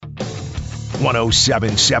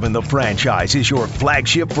107.7 The Franchise is your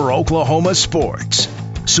flagship for Oklahoma sports.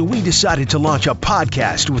 So we decided to launch a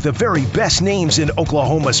podcast with the very best names in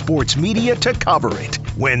Oklahoma sports media to cover it.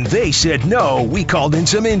 When they said no, we called in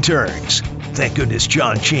some interns. Thank goodness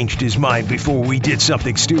John changed his mind before we did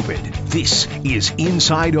something stupid. This is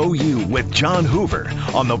Inside OU with John Hoover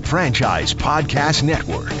on the Franchise Podcast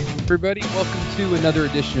Network. Everybody, welcome to another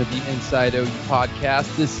edition of the Inside OU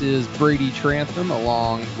podcast. This is Brady Trantham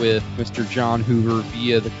along with Mr. John Hoover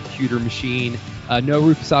via the computer machine. No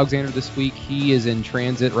Rufus Alexander this week. He is in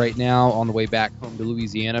transit right now on the way back home to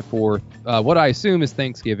Louisiana for what I assume is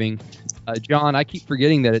Thanksgiving. John, I keep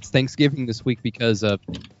forgetting that it's Thanksgiving this week because of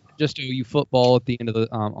just OU football at the end of the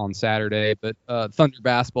on Saturday, but Thunder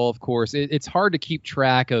basketball, of course. It's hard to keep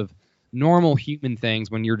track of normal human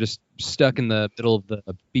things when you're just stuck in the middle of the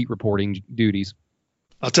beat reporting duties.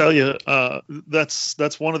 I'll tell you,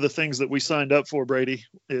 that's one of the things that we signed up for, Brady,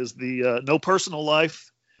 is the no personal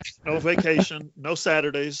life, no vacation, no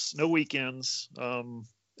Saturdays, no weekends. I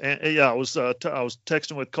was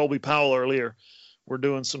texting with Colby Powell earlier. We're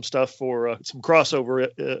doing some stuff for some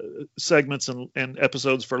crossover segments and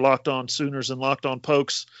episodes for Locked On Sooners and Locked On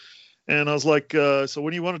Pokes. And I was like, so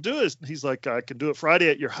when do you want to do it? He's like, I can do it Friday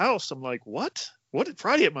at your house. I'm like, what? What,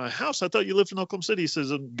 Friday at my house? I thought you lived in Oklahoma City. He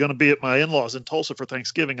says, I'm going to be at my in-laws in Tulsa for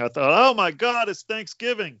Thanksgiving. I thought, oh, my God, it's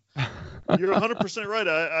Thanksgiving. You're 100% right.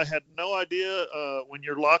 I had no idea when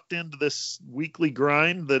you're locked into this weekly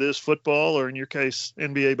grind that is football, or in your case,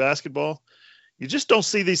 NBA basketball, you just don't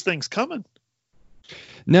see these things coming.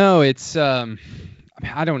 No, it's I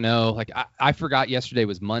don't know. Like I forgot yesterday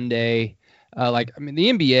was Monday. The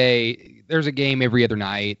NBA, there's a game every other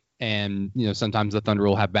night, and sometimes the Thunder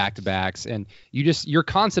will have back-to-backs, and your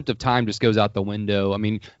concept of time just goes out the window. I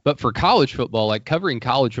mean, but for college football, like covering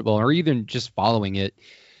college football or even just following it,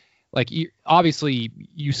 like obviously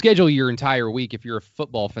you schedule your entire week if you're a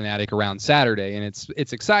football fanatic around Saturday, and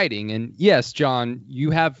it's exciting. And yes, John,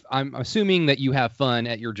 I'm assuming that you have fun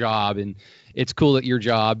at your job, and it's cool that your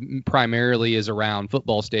job primarily is around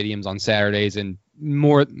football stadiums on Saturdays, and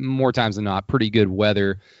more times than not, pretty good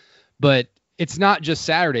weather. But it's not just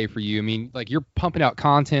Saturday for you. I mean, like, you're pumping out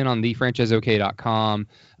content on thefranchiseok.com.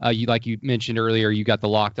 Like you mentioned earlier, you got the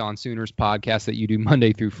Locked On Sooners podcast that you do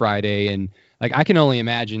Monday through Friday, and like I can only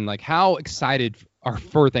imagine like how excited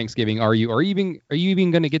for Thanksgiving are you? Are you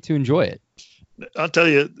even going to get to enjoy it? I'll tell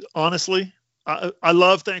you honestly, I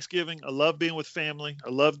love Thanksgiving. I love being with family.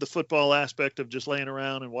 I love the football aspect of just laying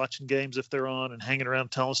around and watching games if they're on, and hanging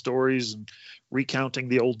around telling stories and recounting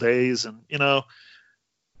the old days, and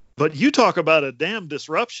but you talk about a damn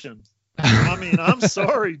disruption. I mean, I'm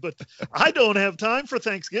sorry, but I don't have time for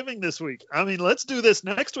Thanksgiving this week. I mean, let's do this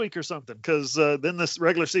next week or something, because then this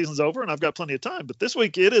regular season's over and I've got plenty of time. But this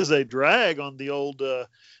week it is a drag on the old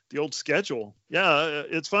schedule. Yeah,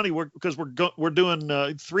 it's funny because we're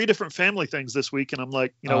doing 3 different family things this week, and I'm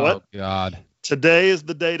like, what? Oh God! Today is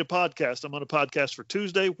the day to podcast. I'm on a podcast for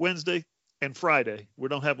Tuesday, Wednesday, and Friday. We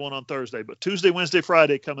don't have one on Thursday, but Tuesday, Wednesday,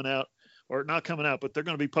 Friday coming out. Or not coming out, but they're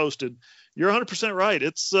going to be posted. You're 100% right.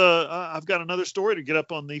 It's I've got another story to get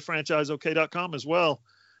up on thefranchiseok.com as well.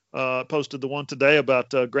 Posted the one today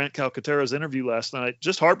about Grant Calcaterra's interview last night.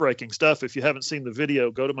 Just heartbreaking stuff. If you haven't seen the video,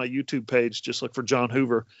 go to my YouTube page. Just look for John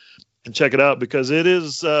Hoover and check it out, because it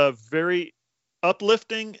is very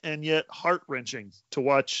uplifting and yet heart-wrenching to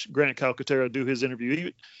watch Grant Calcaterra do his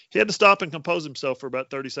interview. He had to stop and compose himself for about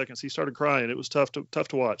 30 seconds. He started crying. It was tough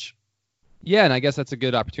to watch. Yeah, and I guess that's a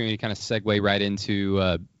good opportunity to kind of segue right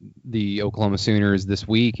into the Oklahoma Sooners this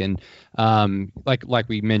week. And like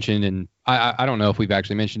we mentioned, and I don't know if we've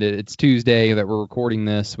actually mentioned it, it's Tuesday that we're recording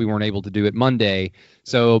this. We weren't able to do it Monday.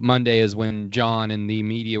 So Monday is when John and the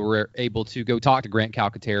media were able to go talk to Grant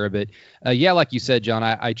Calcaterra. But like you said, John,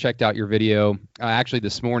 I checked out your video actually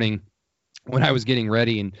this morning when I was getting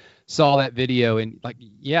ready and saw that video. And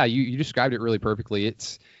you described it really perfectly.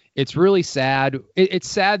 It's really sad. It's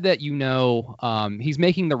sad that he's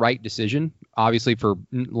making the right decision, obviously, for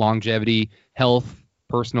longevity, health,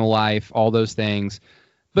 personal life, all those things.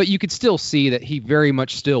 But you could still see that he very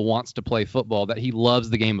much still wants to play football, that he loves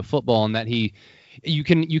the game of football, and that you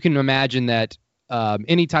can imagine that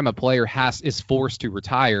anytime a player is forced to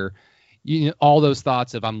retire, all those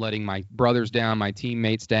thoughts of I'm letting my brothers down, my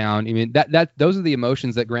teammates down. I mean, those are the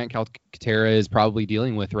emotions that Grant Calcaterra is probably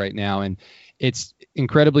dealing with right now, and it's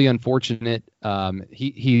incredibly unfortunate.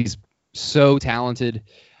 He's so talented.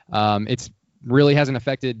 It's really hasn't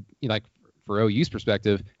affected, for OU's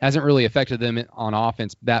perspective, hasn't really affected them on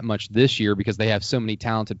offense that much this year because they have so many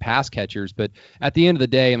talented pass catchers. But at the end of the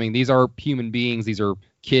day, I mean, these are human beings. These are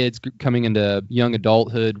kids coming into young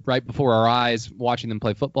adulthood right before our eyes, watching them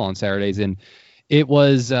play football on Saturdays. And it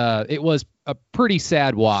was a pretty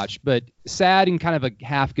sad watch, but sad in kind of a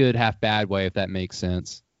half good, half bad way, if that makes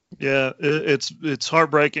sense. Yeah, it's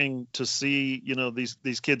heartbreaking to see,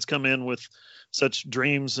 these kids come in with such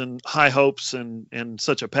dreams and high hopes and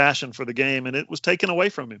such a passion for the game, and it was taken away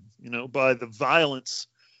from him, by the violence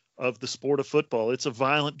of the sport of football. It's a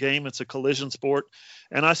violent game. It's a collision sport.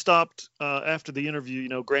 And I stopped after the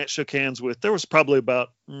interview. Grant shook hands with, there was probably about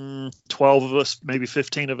 12 of us, maybe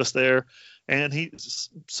 15 of us there. And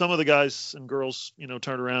some of the guys and girls,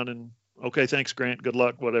 turned around and, okay, thanks, Grant, good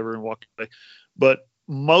luck, whatever, and walked away. But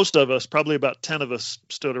most of us, probably about 10 of us,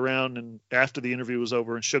 stood around and after the interview was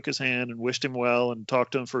over and shook his hand and wished him well and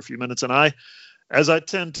talked to him for a few minutes. And I, as I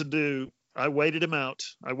tend to do, I waited him out.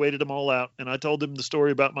 I waited them all out. And I told him the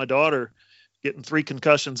story about my daughter getting 3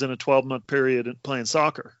 concussions in a 12-month period and playing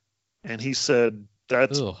soccer. And he said,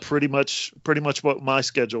 that's pretty much what my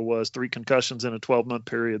schedule was, 3 concussions in a 12-month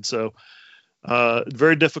period. So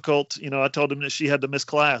very difficult. I told him that she had to miss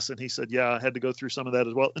class, and he said, yeah, I had to go through some of that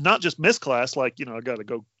as well. And not just miss class, like, I got to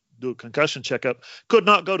go do a concussion checkup. Could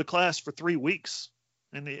not go to class for 3 weeks.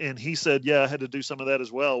 And he said, yeah, I had to do some of that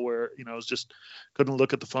as well, where, I was just couldn't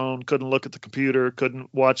look at the phone, couldn't look at the computer, couldn't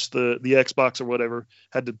watch the Xbox or whatever,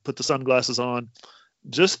 had to put the sunglasses on.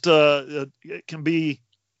 Just it can be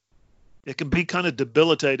kind of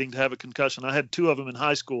debilitating to have a concussion. I had 2 of them in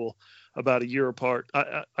high school about a year apart.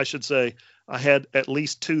 I should say I had at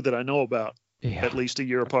least 2 that I know about, at least a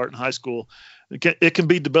year apart in high school. It can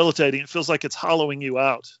be debilitating. It feels like it's hollowing you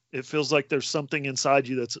out. It feels like there's something inside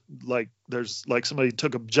you that's like somebody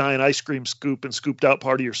took a giant ice cream scoop and scooped out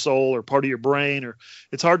part of your soul or part of your brain. Or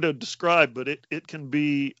it's hard to describe, but it can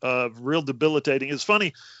be real debilitating. It's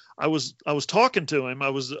funny. I was talking to him. I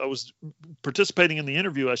was participating in the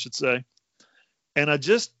interview, I should say, and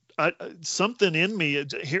something in me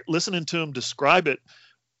listening to him describe it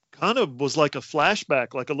kind of was like a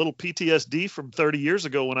flashback, like a little PTSD from 30 years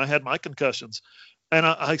ago when I had my concussions. And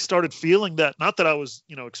I started feeling that, not that I was,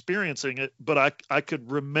 experiencing it, but I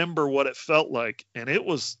could remember what it felt like. And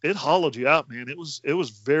it hollowed you out, man. It was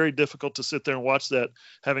very difficult to sit there and watch that,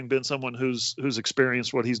 having been someone who's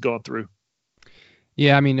experienced what he's gone through.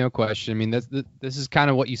 Yeah, I mean, no question. I mean, this is kind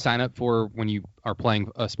of what you sign up for when you are playing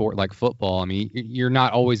a sport like football. I mean, you're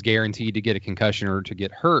not always guaranteed to get a concussion or to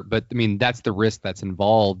get hurt, but I mean, that's the risk that's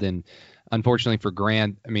involved. And unfortunately for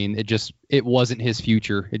Grant, I mean, it wasn't his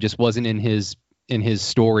future. It just wasn't in his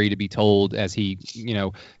story to be told as he,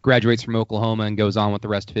 graduates from Oklahoma and goes on with the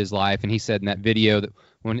rest of his life. And he said in that video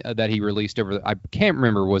that he released I can't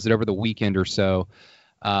remember, was it over the weekend or so,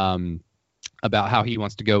 about how he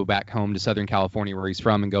wants to go back home to Southern California where he's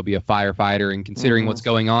from and go be a firefighter. And considering what's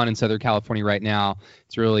going on in Southern California right now,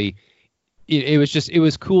 it's really, it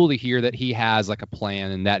was cool to hear that he has like a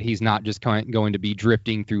plan and that he's not just going to be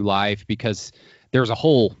drifting through life because there's a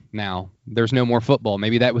hole now. There's no more football.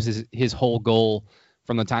 Maybe that was his whole goal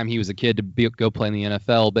from the time he was a kid to go play in the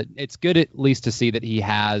NFL. But it's good at least to see that he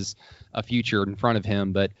has a future in front of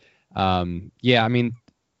him. But yeah, I mean,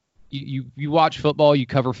 you watch football, you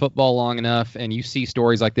cover football long enough, and you see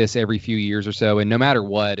stories like this every few years or so. And no matter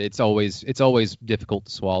what, it's always difficult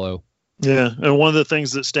to swallow. Yeah, and one of the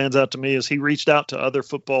things that stands out to me is he reached out to other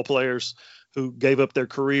football players who gave up their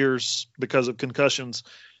careers because of concussions,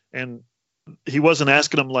 and he wasn't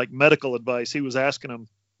asking them like medical advice. He was asking them,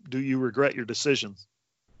 "Do you regret your decision?"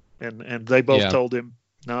 And they both told him,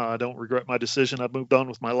 "No, I don't regret my decision. I've moved on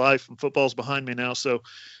with my life, and football's behind me now." So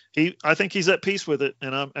I think he's at peace with it,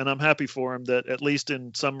 and I'm happy for him that at least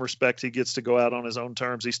in some respect he gets to go out on his own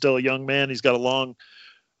terms. He's still a young man. He's got a long,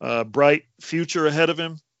 bright future ahead of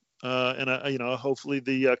him, and hopefully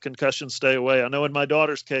the concussions stay away. I know in my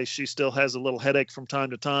daughter's case, she still has a little headache from time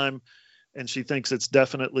to time, and she thinks it's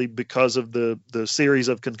definitely because of the series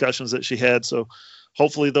of concussions that she had. So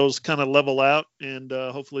hopefully those kind of level out, and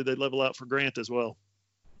hopefully they level out for Grant as well.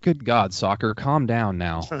 Good God, soccer, calm down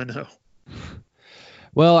now. I know.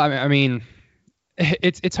 Well, I mean,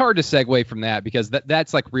 it's hard to segue from that because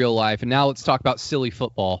that's like real life. And now let's talk about silly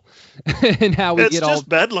football and how we get all. It's just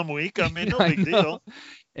Bedlam week. I mean, no big deal.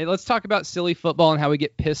 And let's talk about silly football and how we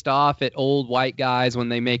get pissed off at old white guys when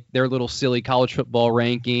they make their little silly college football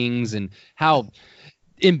rankings and how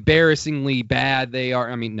embarrassingly bad they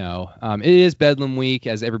are. I mean, no, it is Bedlam week,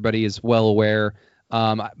 as everybody is well aware.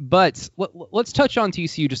 But let's touch on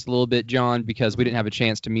TCU just a little bit, John, because we didn't have a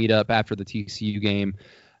chance to meet up after the TCU game.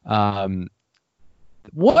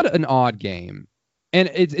 What an odd game. And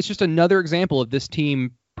it's just another example of this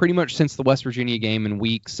team pretty much since the West Virginia game in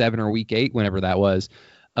week 7 or week 8, whenever that was,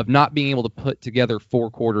 of not being able to put together 4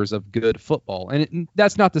 quarters of good football. And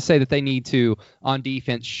that's not to say that they need to, on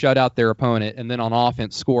defense, shut out their opponent and then on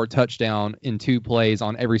offense score a touchdown in 2 plays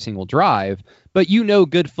on every single drive. But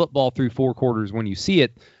good football through 4 quarters when you see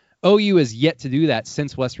it. OU has yet to do that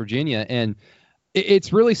since West Virginia. And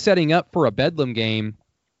it's really setting up for a bedlam game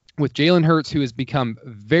with Jalen Hurts, who has become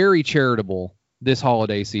very charitable this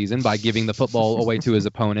holiday season by giving the football away to his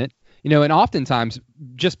opponent. And oftentimes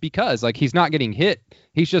just because, like, he's not getting hit,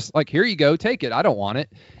 he's just like, here you go, take it. I don't want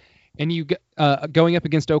it. And you going up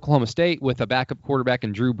against Oklahoma State with a backup quarterback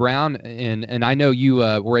in Drew Brown, and I know you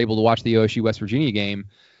were able to watch the OSU West Virginia game,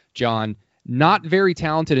 John. Not very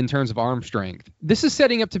talented in terms of arm strength. This is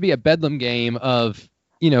setting up to be a bedlam game of,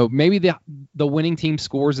 maybe the winning team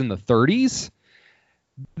scores in the 30s.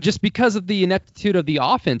 Just because of the ineptitude of the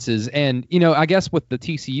offenses. And, I guess with the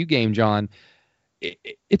TCU game, John,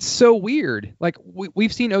 it's so weird. Like,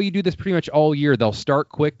 we've seen OU do this pretty much all year. They'll start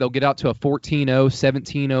quick. They'll get out to a 14-0,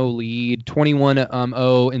 17-0 lead,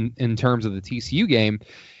 21-0 in terms of the TCU game.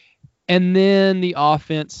 And then the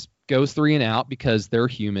offense goes 3 and out because they're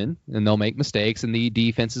human and they'll make mistakes and the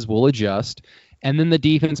defenses will adjust. And then the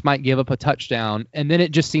defense might give up a touchdown. And then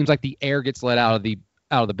it just seems like the air gets let out of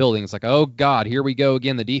the building. It's like, oh God, here we go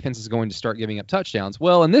again. The defense is going to start giving up touchdowns.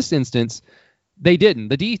 Well, in this instance, they didn't.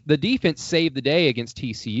 The defense saved the day against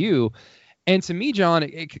TCU. And to me, John,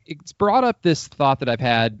 it's brought up this thought that I've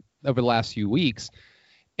had over the last few weeks.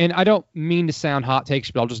 And I don't mean to sound hot takes,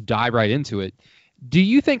 but I'll just dive right into it. Do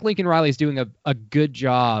you think Lincoln Riley is doing a good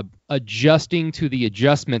job adjusting to the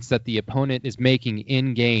adjustments that the opponent is making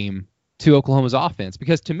in game to Oklahoma's offense?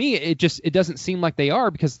 Because to me, it doesn't seem like they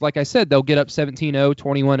are, because like I said, they'll get up 17-0,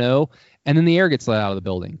 21-0, and then the air gets let out of the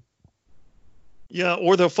building. Yeah,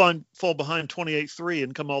 or they'll fall behind 28-3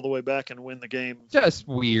 and come all the way back and win the game. Just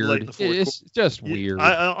weird. It's just weird.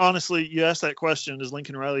 I honestly, you asked that question, is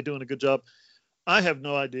Lincoln Riley doing a good job? I have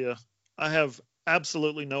no idea. I have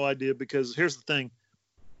absolutely no idea, because here's the thing.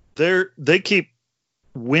 They keep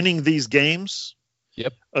winning these games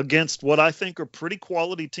against what I think are pretty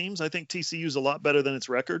quality teams. I think TCU is a lot better than its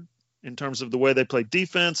record in terms of the way they play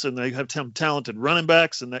defense, and they have talented running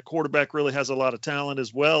backs, and that quarterback really has a lot of talent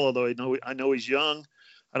as well, although I know he's young.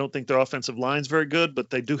 I don't think their offensive line's very good, but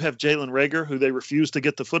they do have Jalen Reagor, who they refuse to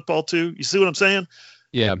get the football to. You see what I'm saying?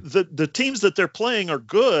 Yeah. The teams that they're playing are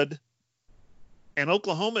good, and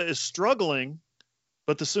Oklahoma is struggling,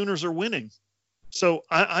 but the Sooners are winning. So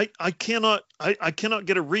I cannot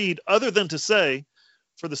get a read other than to say,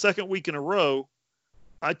 for the second week in a row,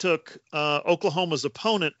 I took Oklahoma's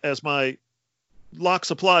opponent as my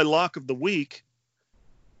lock of the week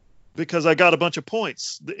because I got a bunch of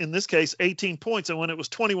points. In this case, 18 points. And when it was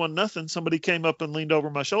 21-0, somebody came up and leaned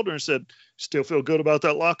over my shoulder and said, "Still feel good about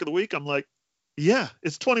that lock of the week?" I'm like, yeah,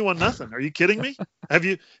 it's 21-0. Are you kidding me? Have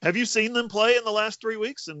you seen them play in the last 3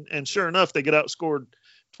 weeks? And sure enough, they get outscored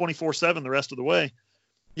 24-7 the rest of the way.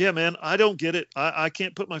 Yeah, man, I don't get it. I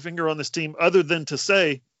can't put my finger on this team other than to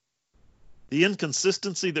say the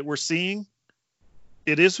inconsistency that we're seeing,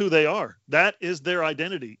 it is who they are. That is their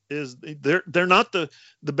identity. Is they're not the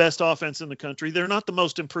best offense in the country. They're not the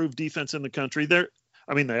most improved defense in the country.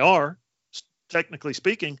 They are, technically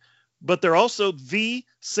speaking, but they're also the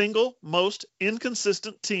single most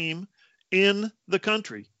inconsistent team in the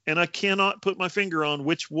country. And I cannot put my finger on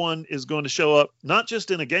which one is going to show up, not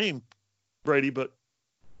just in a game, Brady, but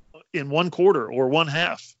in one quarter or one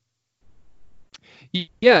half.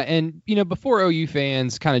 Yeah, and before OU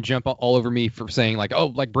fans kind of jump all over me for saying like, oh,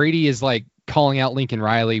 like Brady is like calling out Lincoln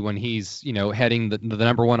Riley when he's heading the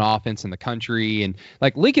number one offense in the country, and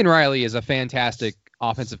like Lincoln Riley is a fantastic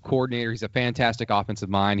offensive coordinator. He's a fantastic offensive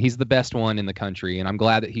mind. He's the best one in the country, and I'm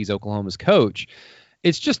glad that he's Oklahoma's coach.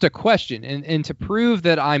 It's just a question, and to prove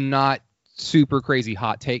that I'm not super crazy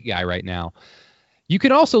hot take guy right now, you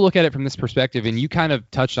can also look at it from this perspective, and you kind of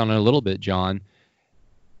touched on it a little bit, John.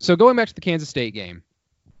 So going back to the Kansas State game,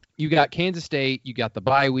 you got Kansas State, you got the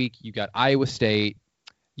bye week, you got Iowa State,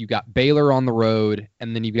 you got Baylor on the road,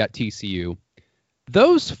 and then you've got TCU.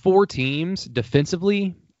 Those 4 teams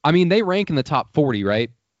defensively, I mean, they rank in the top 40, right?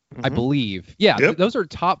 Mm-hmm. I believe. Yeah, yep. Those are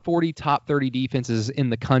top 40, top 30 defenses in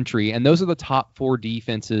the country, and those are the top 4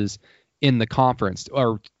 defenses in the conference,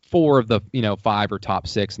 or 4 of the 5 or top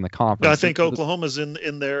 6 in the conference. I think Oklahoma's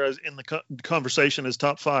in there as in the conversation as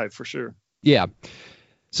top 5 for sure. Yeah.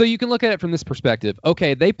 So you can look at it from this perspective.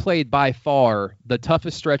 Okay, they played by far the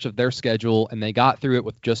toughest stretch of their schedule, and they got through it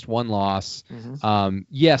with just 1 loss. Mm-hmm.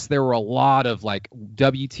 Yes, there were a lot of like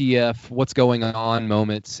WTF, what's going on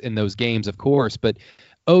moments in those games, of course, but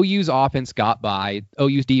OU's offense got by.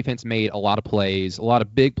 OU's defense made a lot of plays, a lot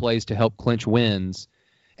of big plays to help clinch wins.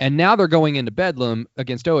 And now they're going into Bedlam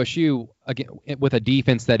against OSU again, with a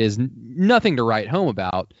defense that is nothing to write home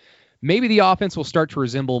about. Maybe the offense will start to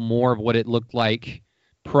resemble more of what it looked like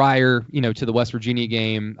prior, to the West Virginia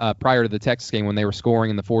game, prior to the Texas game, when they were scoring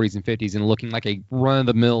in the 40s and 50s and looking like a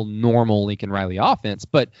run-of-the-mill normal Lincoln Riley offense.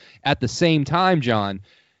 But at the same time, John,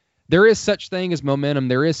 there is such thing as momentum.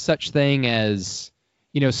 There is such thing as,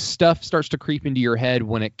 stuff starts to creep into your head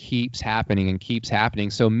when it keeps happening and keeps happening.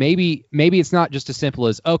 So maybe it's not just as simple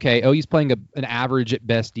as, okay, OU's playing an average at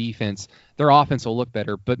best defense, their offense will look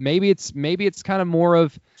better. But maybe it's kind of more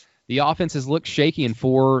of the offense has looked shaky in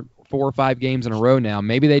four or five games in a row now.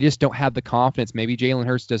 Maybe they just don't have the confidence. Maybe Jalen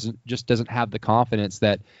Hurts doesn't have the confidence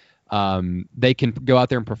that they can go out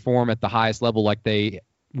there and perform at the highest level like they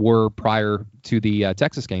were prior to the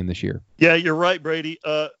Texas game this year. Yeah, you're right, Brady.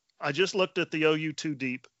 I just looked at the OU 2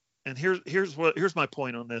 deep, and here's my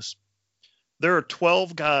point on this. There are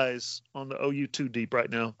 12 guys on the OU 2 deep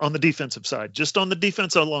right now on the defensive side, just on the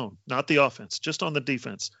defense alone, not the offense, just on the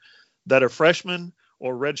defense, that are freshmen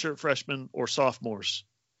or redshirt freshmen or sophomores.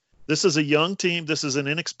 This is a young team. This is an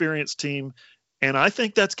inexperienced team, and I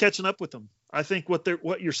think that's catching up with them. I think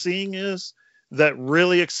what you're seeing is that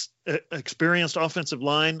really experienced offensive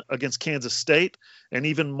line against Kansas State, and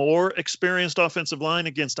even more experienced offensive line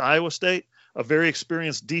against Iowa State, a very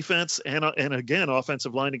experienced defense, and again,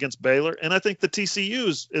 offensive line against Baylor. And I think the TCU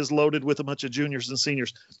is loaded with a bunch of juniors and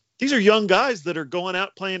seniors. These are young guys that are going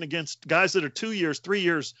out playing against guys that are 2 years, 3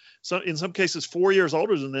 years, in some cases 4 years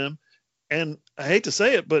older than them. And I hate to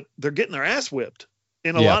say it, but they're getting their ass whipped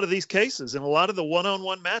in a lot of these cases. In a lot of the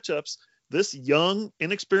one-on-one matchups, this young,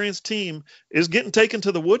 inexperienced team is getting taken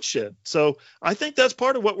to the woodshed. So I think that's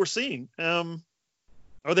part of what we're seeing.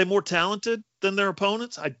 Are they more talented than their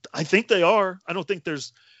opponents? I think they are. I don't think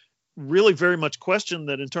there's really very much question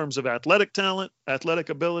that in terms of athletic talent, athletic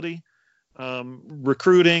ability,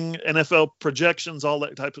 recruiting, NFL projections, all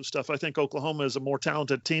that type of stuff, I think Oklahoma is a more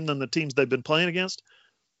talented team than the teams they've been playing against.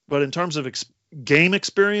 But in terms of game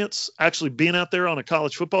experience, actually being out there on a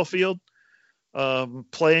college football field,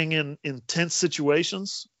 playing in intense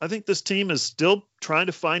situations, I think this team is still trying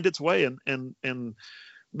to find its way, and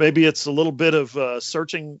maybe it's a little bit of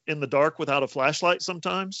searching in the dark without a flashlight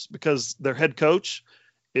sometimes, because their head coach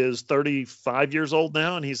is 35 years old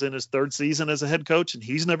now, and he's in his third season as a head coach, and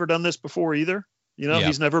he's never done this before either.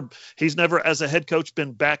 He's never as a head coach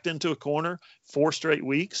been backed into a corner 4 straight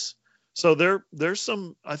weeks. So there's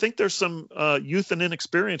some youth and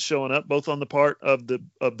inexperience showing up, both on the part of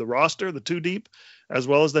the roster, the 2 deep, as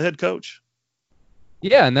well as the head coach.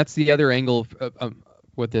 Yeah, and that's the other angle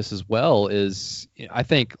with this as well. Is I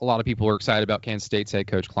think a lot of people are excited about Kansas State's head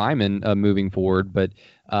coach Kleiman moving forward, but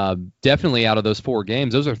definitely out of those 4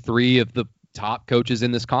 games, those are 3 of the top coaches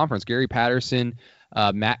in this conference: Gary Patterson,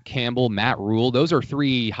 Matt Campbell, Matt Rule. Those are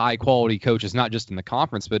 3 high quality coaches, not just in the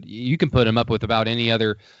conference, but you can put them up with about any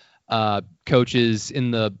other coaches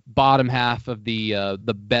in the bottom half of the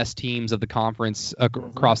best teams of the conference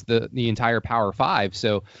across the entire Power 5.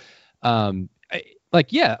 So,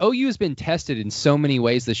 OU has been tested in so many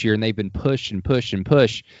ways this year, and they've been pushed and pushed and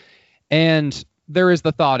pushed. And there is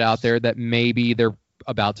the thought out there that maybe they're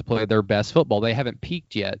about to play their best football. They haven't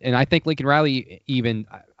peaked yet. And I think Lincoln Riley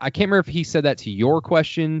I can't remember if he said that to your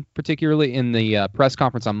question, particularly in the press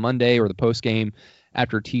conference on Monday or the post game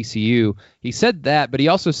after TCU. He said that, but he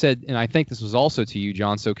also said, and I think this was also to you,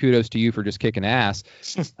 John, so kudos to you for just kicking ass,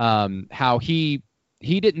 how he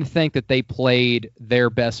didn't think that they played their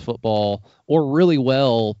best football or really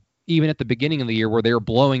well even at the beginning of the year, where they were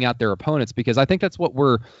blowing out their opponents, because I think that's what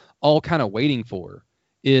we're all kind of waiting for,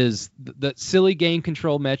 is the silly game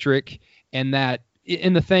control metric, and that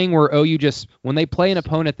in the thing where OU just, when they play an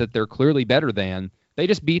opponent that they're clearly better than, they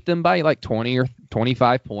just beat them by like 20 or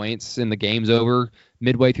 25 points, and the game's over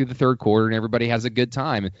midway through the third quarter and everybody has a good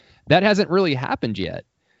time. That hasn't really happened yet.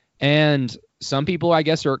 And some people, I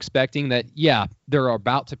guess, are expecting that, they're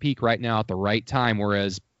about to peak right now at the right time,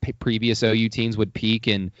 whereas previous OU teams would peak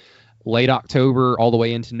in late October all the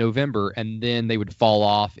way into November, and then they would fall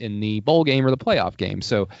off in the bowl game or the playoff game.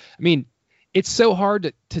 So, I mean, it's so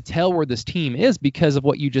hard to tell where this team is because of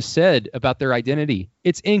what you just said about their identity.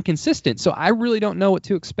 It's inconsistent. So I really don't know what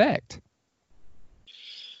to expect.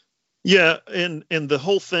 Yeah. And the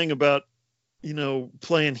whole thing about,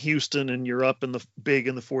 playing Houston and you're up in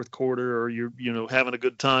the fourth quarter, or you're, having a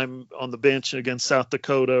good time on the bench against South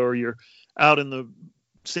Dakota, or you're out in the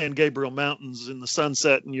San Gabriel Mountains in the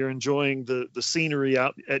sunset and you're enjoying the scenery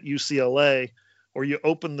out at UCLA, or you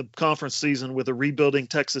open the conference season with a rebuilding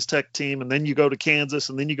Texas Tech team, and then you go to Kansas,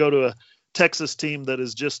 and then you go to a Texas team that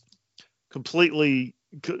is just completely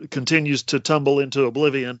continues to tumble into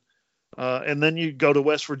oblivion. And then you go to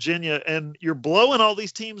West Virginia, and you're blowing all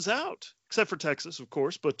these teams out, except for Texas, of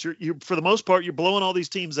course. But you for the most part, you're blowing all these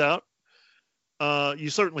teams out. You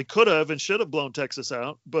certainly could have and should have blown Texas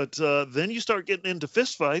out. But then you start getting into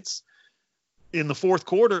fistfights in the fourth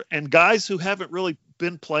quarter, and guys who haven't really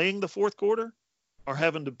been playing the fourth quarter are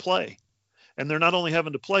having to play. And they're not only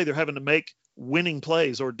having to play, they're having to make winning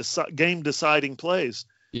plays or game-deciding plays.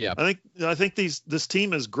 Yeah, I think this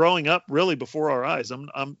team is growing up really before our eyes.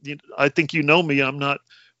 I think you know me. I'm not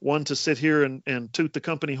one to sit here and toot the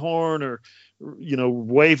company horn or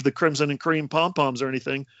wave the crimson and cream pom poms or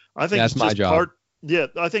anything. I think that's it's my just job.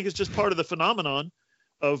 I think it's just part of the phenomenon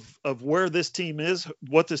of where this team is,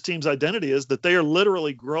 what this team's identity is, that they are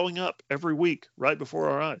literally growing up every week right before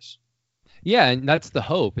our eyes. Yeah, and that's the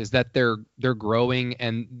hope, is that they're growing,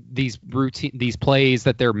 and these plays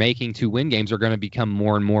that they're making to win games are going to become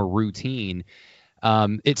more and more routine.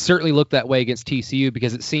 It certainly looked that way against TCU,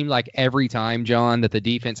 because it seemed like every time, John, that the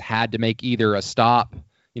defense had to make either a stop,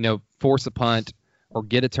 force a punt, or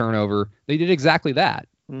get a turnover, they did exactly that.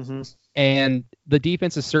 Mm-hmm. And the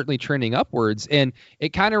defense is certainly trending upwards. And it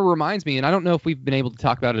kind of reminds me, and I don't know if we've been able to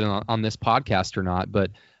talk about it on this podcast or not, but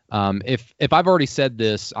if I've already said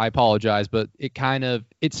this, I apologize, but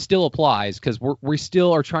it still applies, because we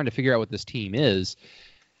still are trying to figure out what this team is.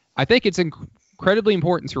 I think it's incredibly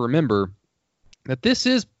important to remember that this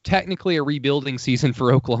is technically a rebuilding season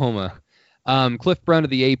for Oklahoma. Cliff Brunn of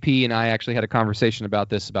the AP and I actually had a conversation about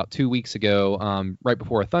this about 2 weeks ago, right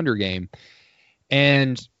before a Thunder game.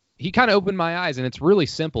 And he kind of opened my eyes, and it's really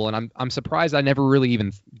simple. And I'm surprised I never really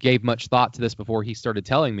even gave much thought to this before he started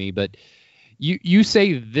telling me, but You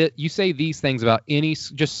say these things about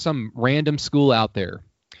just some random school out there.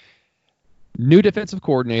 New defensive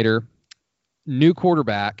coordinator, new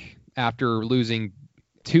quarterback after losing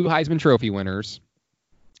 2 Heisman Trophy winners,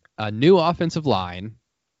 a new offensive line.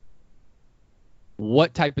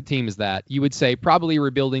 What type of team is that? You would say probably a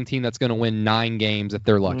rebuilding team that's going to win 9 games if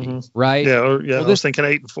they're lucky, right? Yeah, well, I was thinking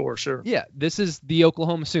 8-4, sure. Yeah, this is the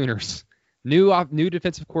Oklahoma Sooners. New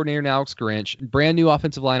defensive coordinator, Alex Grinch, brand new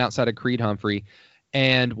offensive line outside of Creed Humphrey.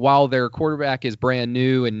 And while their quarterback is brand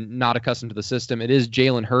new and not accustomed to the system, it is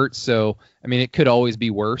Jalen Hurts. So, I mean, it could always be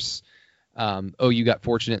worse. You got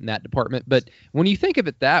fortunate in that department. But when you think of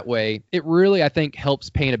it that way, it really, I think, helps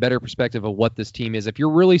paint a better perspective of what this team is. If you're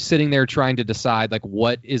really sitting there trying to decide, like,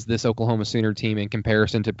 what is this Oklahoma Sooner team in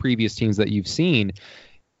comparison to previous teams that you've seen,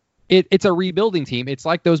 it's a rebuilding team. It's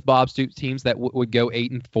like those Bob Stoops teams that would go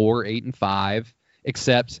 8-4, 8-5,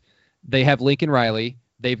 except they have Lincoln Riley.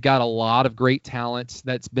 They've got a lot of great talent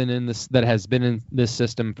that has been in this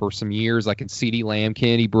system for some years, like in CeeDee Lamb,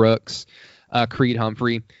 Kennedy Brooks, Creed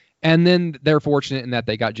Humphrey. And then they're fortunate in that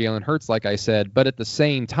they got Jalen Hurts, like I said. But at the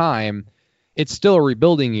same time, it's still a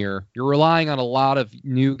rebuilding year. You're relying on a lot of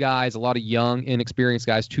new guys, a lot of young, inexperienced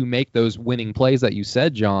guys to make those winning plays that you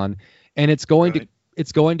said, John. And it's going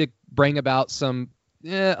to bring about some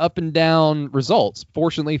up and down results.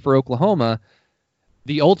 Fortunately for Oklahoma,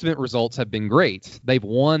 the ultimate results have been great. They've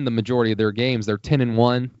won the majority of their games. They're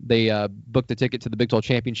 10-1. They booked a ticket to the Big 12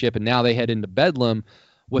 championship, and now they head into Bedlam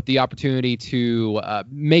with the opportunity to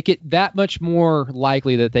make it that much more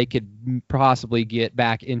likely that they could possibly get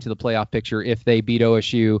back into the playoff picture if they beat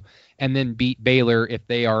OSU and then beat Baylor if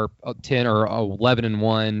they are 10 or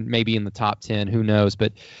 11-1, maybe in the top 10. Who knows?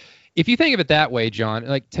 But if you think of it that way, John,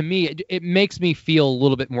 like, to me, it makes me feel a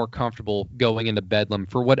little bit more comfortable going into Bedlam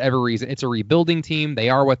for whatever reason. It's a rebuilding team. They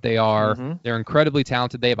are what they are. Mm-hmm. They're incredibly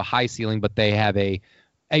talented. They have a high ceiling, but they have a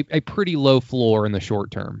pretty low floor in the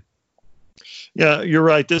short term. Yeah, you're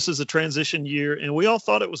right. This is a transition year, and we all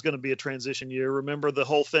thought it was going to be a transition year. Remember the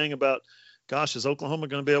whole thing about, gosh, is Oklahoma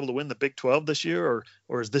going to be able to win the Big 12 this year,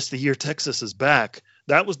 or is this the year Texas is back?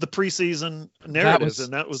 That was the preseason narrative,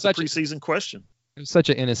 and that was the preseason question. It was such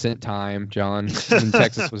an innocent time, John, when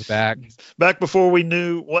Texas was back. Back before we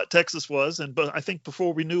knew what Texas was, but I think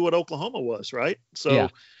before we knew what Oklahoma was, right? So yeah.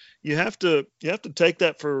 you have to take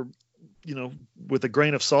that for, with a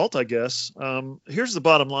grain of salt, I guess. Here's the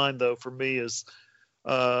bottom line, though, for me is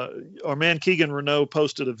our man Keegan Renault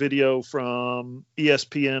posted a video from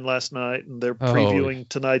ESPN last night, and they're previewing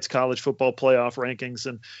tonight's college football playoff rankings.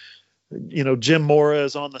 And, Jim Mora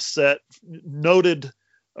is on the set, noted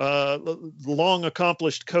long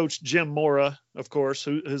accomplished coach Jim Mora, of course,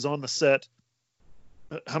 who is on the set.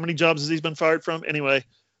 How many jobs has he been fired from? Anyway,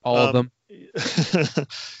 all of them.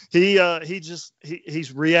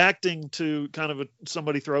 He's reacting to kind of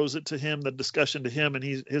somebody throws it to him, the discussion to him, and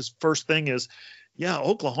his first thing is, yeah,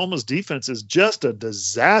 Oklahoma's defense is just a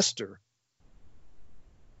disaster.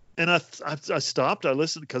 And I stopped, I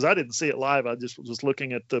listened because I didn't see it live. I just was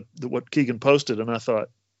looking at what Keegan posted, and I thought,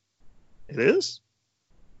 It is?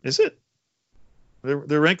 Is it?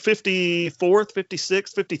 They're ranked 54th,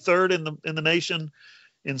 56th, 53rd in the nation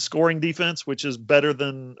in scoring defense, which is better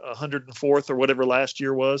than 104th or whatever last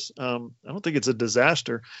year was. I don't think it's a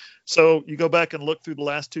disaster. So you go back and look through the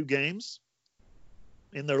last 2 games.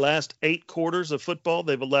 In their last 8 quarters of football,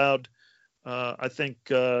 they've allowed, I think,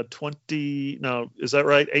 20. No, is that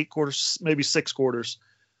right? 8 quarters, maybe 6 quarters.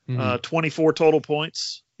 24 total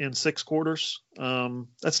points in 6 quarters.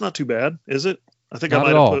 That's not too bad, is it? I think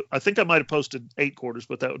I might have posted 8 quarters,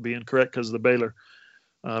 but that would be incorrect because of the Baylor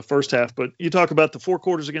first half. But you talk about the 4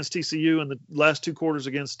 quarters against TCU and the last 2 quarters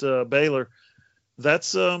against Baylor. That's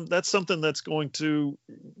something that's going to,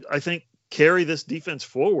 I think, carry this defense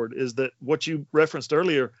forward. Is that what you referenced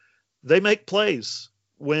earlier? They make plays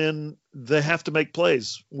when they have to make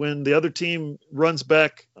plays. When the other team runs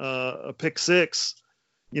back a pick six,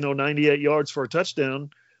 98 yards for a touchdown.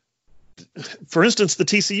 For instance, the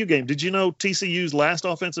TCU game. Did you know TCU's last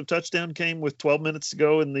offensive touchdown came with 12 minutes to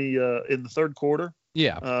go in the third quarter?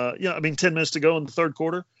 Yeah. 10 minutes to go in the third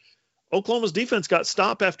quarter. Oklahoma's defense got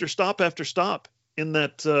stop after stop after stop in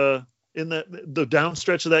the down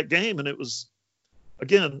stretch of that game, and it was,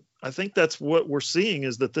 again, I think that's what we're seeing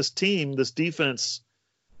is that this defense,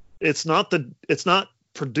 it's not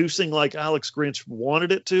producing like Alex Grinch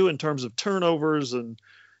wanted it to in terms of turnovers and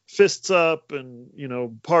fists up and,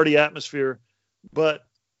 party atmosphere, but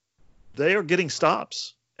they are getting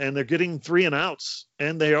stops and they're getting 3 and outs,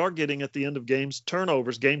 and they are getting at the end of games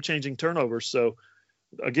turnovers, game-changing turnovers. So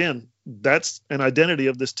again, that's an identity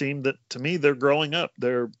of this team that, to me, they're growing up.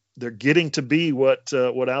 They're getting to be what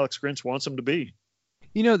Alex Grinch wants them to be.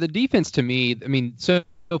 The defense, to me, I mean, so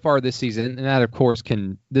far this season, and that, of course,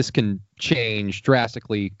 can change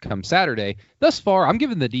drastically come Saturday. Thus far, I'm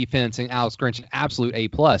giving the defense and Alex Grinch an absolute A+.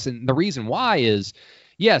 And the reason why is,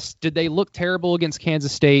 yes, did they look terrible against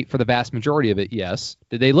Kansas State for the vast majority of it? Yes.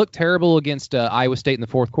 Did they look terrible against Iowa State in the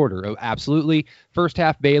fourth quarter? Oh, absolutely. First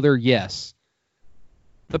half Baylor, yes.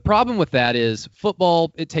 The problem with that is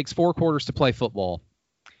football, it takes 4 quarters to play football.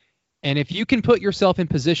 And if you can put yourself in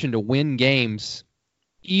position to win games,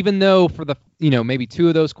 even though for the, maybe 2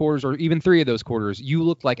 of those quarters or even 3 of those quarters, you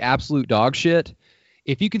look like absolute dog shit,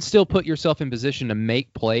 if you can still put yourself in position to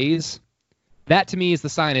make plays, that to me is the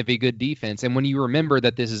sign of a good defense. And when you remember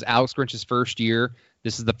that this is Alex Grinch's first year,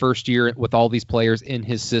 this is the first year with all these players in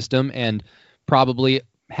his system, and probably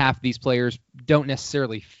half these players don't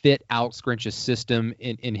necessarily fit Alex Grinch's system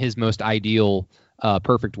in his most ideal,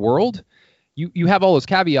 perfect world. You have all those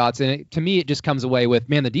caveats, and to me, it just comes away with,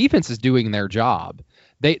 man, the defense is doing their job.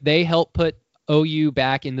 They help put OU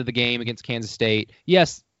back into the game against Kansas State.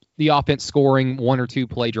 Yes, the offense scoring 1 or 2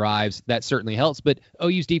 play drives, that certainly helps, but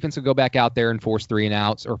OU's defense will go back out there and force 3 and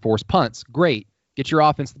outs or force punts. Great. Get your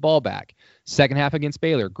offense the ball back. Second half against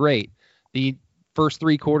Baylor. Great. The first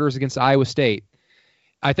 3 quarters against Iowa State.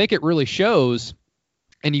 I think it really shows,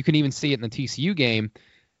 and you can even see it in the TCU game.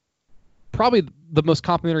 Probably the most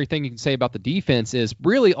complimentary thing you can say about the defense is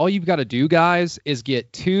really all you've got to do, guys, is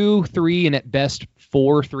get 2, 3, and at best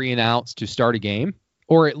 4 3 and outs to start a game,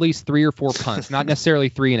 or at least 3 or 4 punts, not necessarily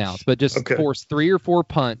 3 and outs, but just force 3 or 4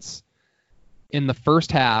 punts in the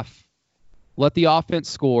first half, let the offense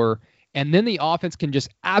score, and then the offense can just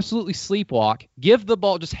absolutely sleepwalk, give the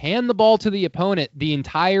ball, just hand the ball to the opponent the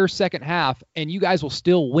entire second half, and you guys will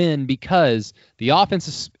still win because the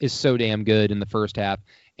offense is so damn good in the first half.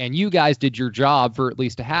 And you guys did your job for at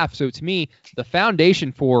least a half. So to me, the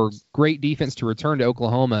foundation for great defense to return to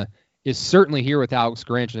Oklahoma is certainly here with Alex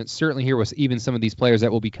Grinch, and it's certainly here with even some of these players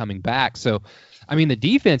that will be coming back. So, I mean, the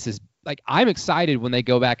defense is like, I'm excited when they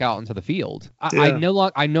go back out into the field. I no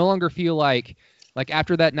longer feel like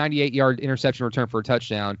after that 98-yard interception return for a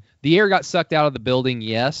touchdown, the air got sucked out of the building,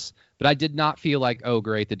 yes, but I did not feel like, oh,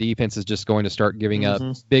 great, the defense is just going to start giving up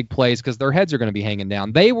big plays because their heads are going to be hanging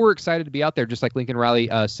down. They were excited to be out there, just like Lincoln Riley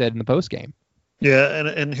said in the postgame. Yeah,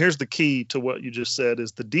 and here's the key to what you just said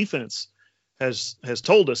is the defense has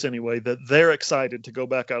told us anyway that they're excited to go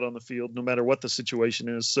back out on the field no matter what the situation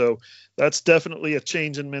is. So that's definitely a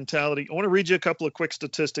change in mentality. I want to read you a couple of quick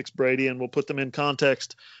statistics, Brady, and we'll put them in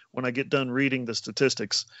context when I get done reading the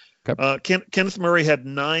statistics. Okay. Kenneth Murray had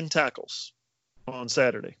 9 tackles on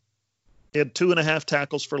Saturday. He had 2.5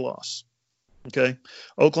 tackles for loss. Okay.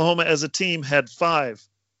 Oklahoma as a team had 5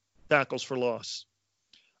 tackles for loss.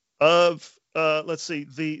 Let's see,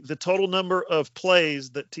 the total number of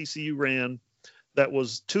plays that TCU ran that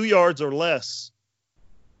was 2 yards or less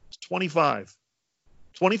was 25.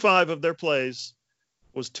 25 of their plays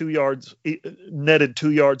was 2 yards, netted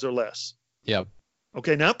 2 yards or less. Yeah.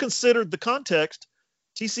 Okay, now consider the context.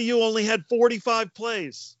 TCU only had 45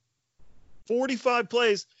 plays. 45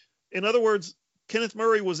 plays. In other words, Kenneth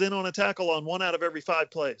Murray was in on a tackle on 1 out of every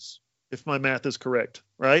 5 plays, if my math is correct,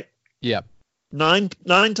 right? Yeah. Nine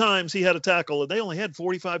times he had a tackle, and they only had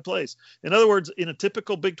 45 plays. In other words, in a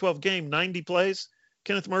typical Big 12 game, 90 plays,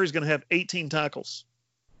 Kenneth Murray's going to have 18 tackles.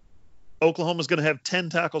 Oklahoma's going to have 10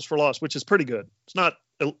 tackles for loss, which is pretty good. It's not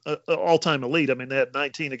all-time elite. I mean, they had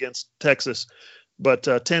 19 against Texas, but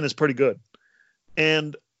 10 is pretty good.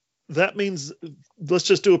 And that means, let's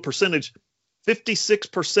just do a percentage.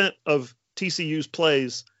 56% of TCU's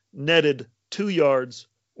plays netted 2 yards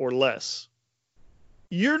or less.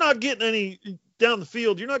 You're not getting any down the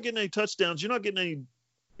field. You're not getting any touchdowns. You're not getting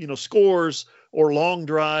any, scores or long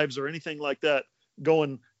drives or anything like that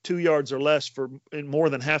going 2 yards or less in more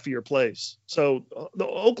than half of your plays. So the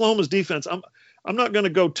Oklahoma's defense, I'm not going to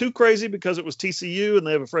go too crazy because it was TCU and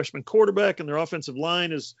they have a freshman quarterback and their offensive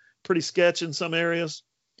line is pretty sketch in some areas.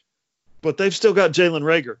 But they've still got Jalen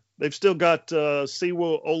Reagor. They've still got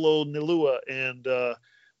Siwa Olonilua and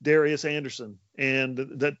Darius Anderson. And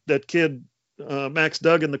that kid, Max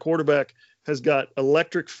Duggan, the quarterback, has got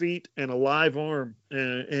electric feet and a live arm.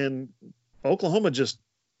 And Oklahoma just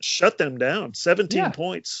shut them down, 17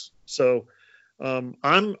 points. So there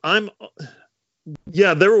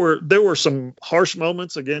were some harsh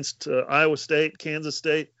moments against Iowa State, Kansas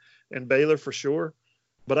State, and Baylor for sure.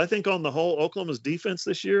 But I think on the whole, Oklahoma's defense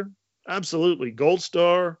this year, absolutely gold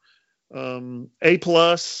star, A+,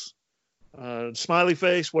 smiley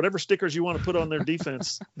face, whatever stickers you want to put on their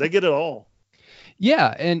defense, they get it all.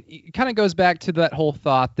 Yeah, and it kind of goes back to that whole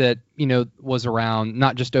thought that, was around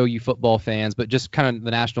not just OU football fans, but just kind of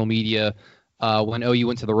the national media when OU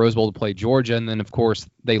went to the Rose Bowl to play Georgia, and then, of course,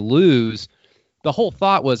 they lose. The whole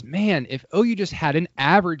thought was, man, if OU just had an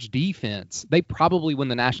average defense, they probably win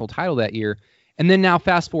the national title that year. And then now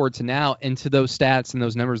fast forward to now and to those stats and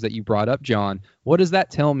those numbers that you brought up, John, what does that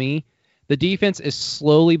tell me? The defense is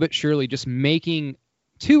slowly but surely just making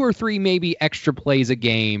 2 or 3 maybe extra plays a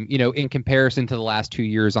game, in comparison to the last 2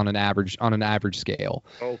 years on an average scale.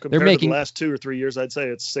 Oh, compared to the last 2 or 3 years, I'd say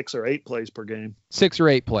it's 6 or 8 plays per game. 6 or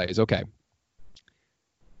 8 plays, okay.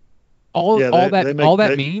 All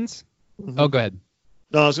that means. Mm-hmm. Oh, go ahead.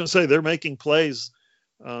 No, I was going to say they're making plays,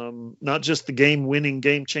 not just the game-winning,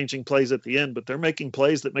 game-changing plays at the end, but they're making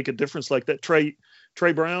plays that make a difference, like that Trey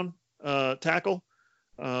Brown tackle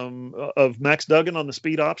of Max Duggan on the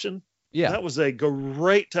speed option. Yeah, that was a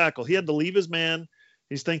great tackle. He had to leave his man.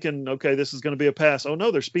 He's thinking, okay, this is going to be a pass. Oh,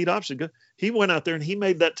 no, their speed option. He went out there and he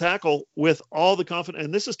made that tackle with all the confidence.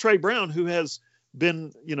 And this is Trey Brown, who has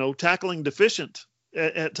been, tackling deficient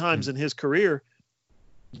at times in his career.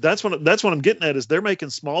 That's what I'm getting at, is they're making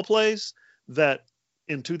small plays that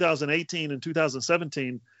in 2018 and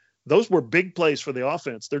 2017, those were big plays for the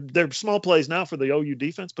offense. They're small plays now for the OU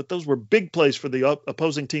defense, but those were big plays for the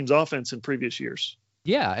opposing team's offense in previous years.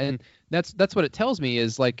 Yeah, and that's what it tells me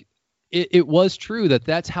is, like, it was true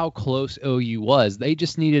that's how close OU was. They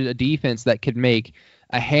just needed a defense that could make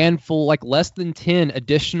a handful, like less than 10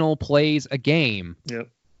 additional plays a game. Yep.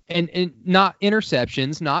 And not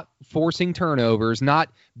interceptions, not forcing turnovers, not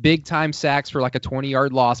big time sacks for like a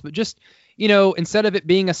 20-yard loss, but just, instead of it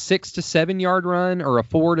being a 6 to 7 yard run or a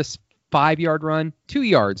 4 to 5 yard run, 2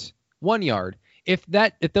 yards, 1 yard. If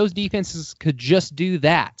those defenses could just do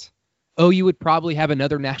that, OU would probably have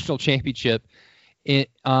another national championship in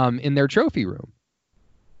their trophy room.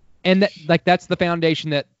 And that's the foundation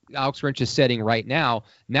that Alex Grinch is setting right now.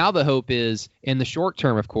 Now the hope is, in the short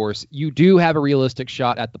term, of course, you do have a realistic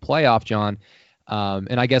shot at the playoff, John.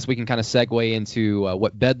 And I guess we can kind of segue into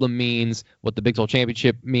what Bedlam means, what the Big 12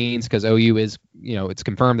 championship means, because OU is, it's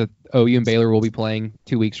confirmed that OU and Baylor will be playing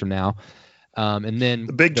 2 weeks from now. And then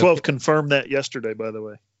the Big 12 confirmed that yesterday, by the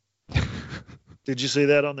way. Did you see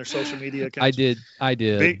that on their social media accounts? I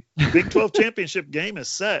did. Big 12 championship game is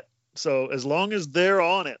set. So as long as they're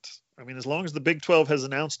on it, as long as the Big 12 has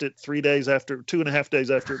announced it 2.5 days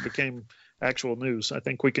after it became actual news, I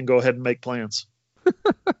think we can go ahead and make plans.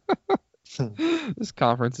 This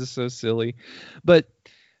conference is so silly. But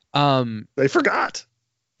they forgot.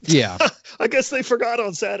 Yeah. I guess they forgot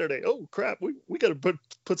on Saturday. Oh, crap. We got to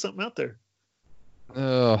put something out there.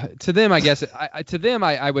 To them, I guess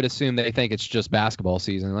I would assume they think it's just basketball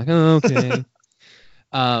season. Like, oh, okay.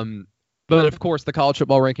 But of course, the college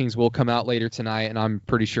football rankings will come out later tonight, and I'm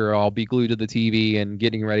pretty sure I'll be glued to the TV and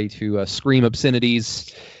getting ready to scream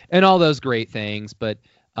obscenities and all those great things. But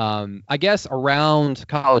I guess around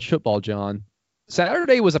college football, John,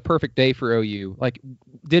 Saturday was a perfect day for OU. Like,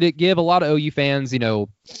 did it give a lot of OU fans,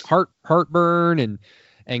 heartburn and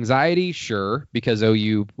anxiety? Sure, because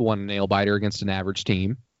OU won a nail biter against an average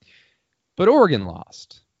team. But Oregon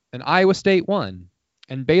lost, and Iowa State won.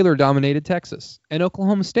 and Baylor dominated Texas, and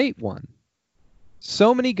Oklahoma State won.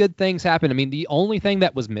 So many good things happened. I mean, the only thing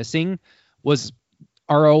that was missing was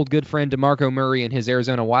our old good friend DeMarco Murray and his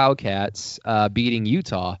Arizona Wildcats beating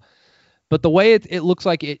Utah. But the way it looks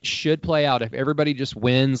like it should play out, if everybody just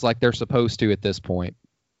wins like they're supposed to at this point,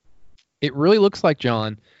 it really looks like,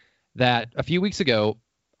 John, that a few weeks ago,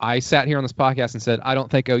 I sat here on this podcast and said, I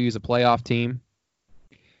don't think OU's a playoff team.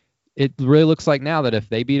 It really looks like now that if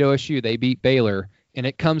they beat OSU, they beat Baylor, and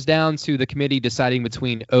it comes down to the committee deciding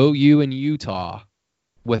between OU and Utah,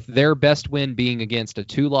 with their best win being against a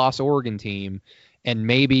 2-loss Oregon team and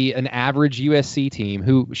maybe an average USC team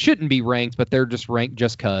who shouldn't be ranked, but they're just ranked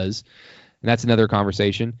just because. And that's another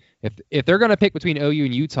conversation. If they're going to pick between OU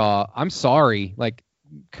and Utah, I'm sorry. Like,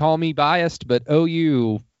 call me biased, but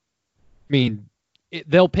OU, I mean,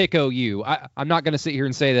 they'll pick OU. I'm not going to sit here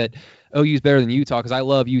and say that OU is better than Utah because I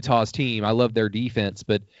love Utah's team. I love their defense,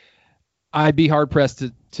 but I'd be hard-pressed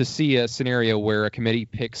to see a scenario where a committee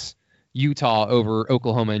picks Utah over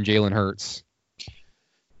Oklahoma and Jalen Hurts.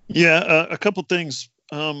 Yeah, a couple things.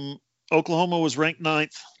 Oklahoma was ranked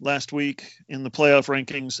 9th last week in the playoff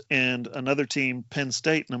rankings, and another team, Penn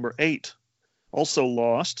State, number 8, also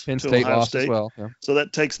lost. Penn to State Ohio lost State as well. Yeah. So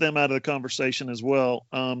that takes them out of the conversation as well.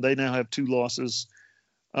 They now have 2 losses.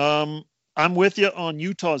 I'm with you on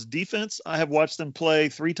Utah's defense. I have watched them play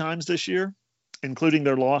 3 times this year, including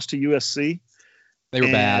their loss to USC. They were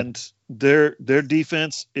bad. And their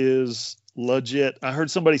defense is legit. I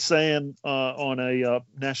heard somebody saying on a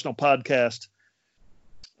national podcast,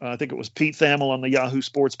 I think it was Pete Thamel on the Yahoo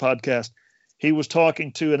Sports podcast, he was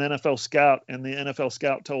talking to an NFL scout, and the NFL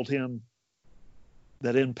scout told him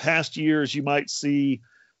that in past years you might see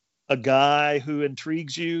a guy who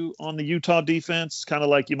intrigues you on the Utah defense, kind of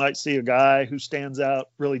like you might see a guy who stands out,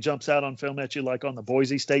 really jumps out on film at you, like on the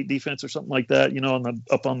Boise State defense or something like that, on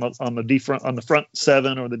the front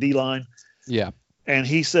 7 or the D line. Yeah. And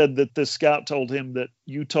he said that the scout told him that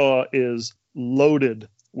Utah is loaded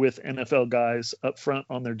with NFL guys up front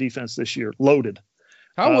on their defense this year. Loaded.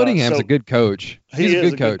 Kyle Whittingham's a good coach. He's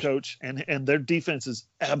a good coach. And their defense is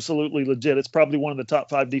absolutely legit. It's probably one of the top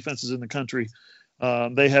 5 defenses in the country.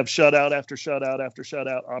 They have shutout after shutout after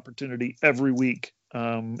shutout opportunity every week,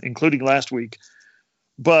 including last week.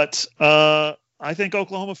 But I think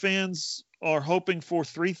Oklahoma fans are hoping for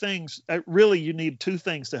 3 things. Really, you need 2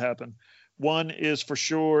 things to happen. One is for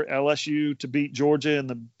sure LSU to beat Georgia in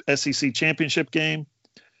the SEC championship game.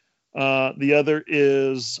 The other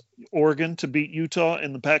is Oregon to beat Utah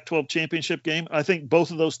in the Pac-12 championship game. I think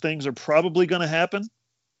both of those things are probably going to happen,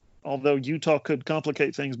 although Utah could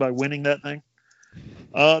complicate things by winning that thing.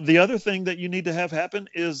 The other thing that you need to have happen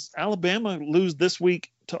is Alabama lose this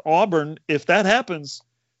week to Auburn. If that happens,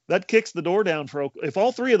 that kicks the door down for Oklahoma. If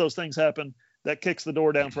all 3 of those things happen, that kicks the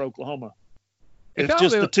door down for Oklahoma. If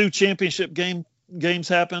just the 2 championship games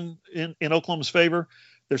happen in Oklahoma's favor,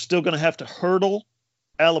 they're still going to have to hurdle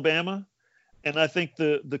Alabama. And I think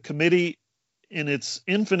the committee, in its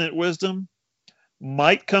infinite wisdom,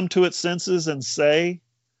 might come to its senses and say,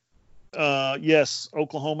 yes,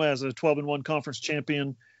 Oklahoma as a 12-1 conference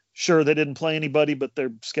champion, sure, they didn't play anybody, but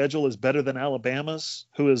their schedule is better than Alabama's,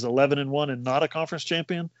 who is 11-1 and not a conference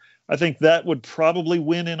champion. I think that would probably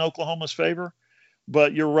win in Oklahoma's favor.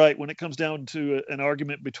 But you're right, when it comes down to an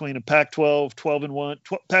argument between a Pac-12 12-1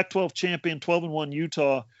 Pac-12 champion 12-1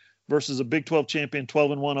 Utah versus a Big 12 champion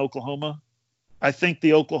 12-1 Oklahoma, I think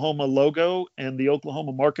the Oklahoma logo and the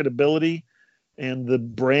Oklahoma marketability and the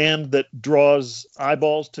brand that draws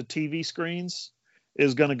eyeballs to TV screens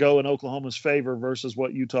is going to go in Oklahoma's favor versus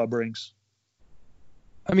what Utah brings.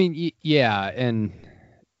 I mean, yeah, and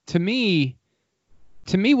to me,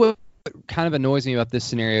 what kind of annoys me about this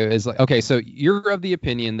scenario is like, okay, so you're of the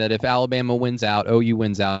opinion that if Alabama wins out, OU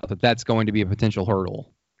wins out, that's going to be a potential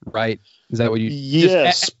hurdle, right? Is that what you?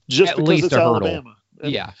 Yes, just because least it's a hurdle. Alabama.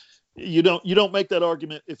 And yeah. You don't make that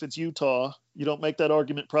argument if it's Utah. You don't make that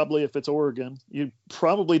argument probably if it's Oregon. You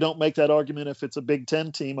probably don't make that argument if it's a Big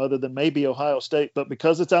Ten team other than maybe Ohio State. But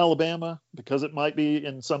because it's Alabama, because it might be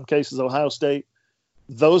in some cases Ohio State,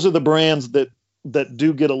 those are the brands that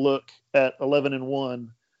do get a look at 11-1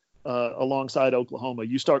 alongside Oklahoma.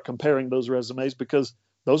 You start comparing those resumes because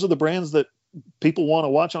those are the brands that people want to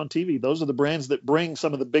watch on TV. Those are the brands that bring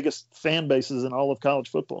some of the biggest fan bases in all of college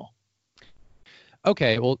football.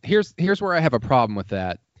 Okay, well, here's where I have a problem with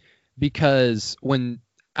that, because when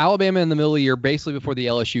Alabama in the middle of the year, basically before the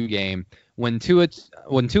LSU game, when Tua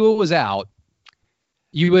was out,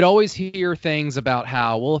 you would always hear things about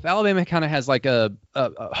how, well, if Alabama kind of has like a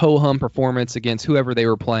ho-hum performance against whoever they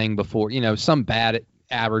were playing before, some bad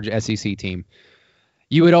average SEC team,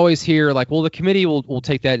 you would always hear like, well, the committee will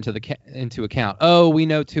take that into account. Oh, we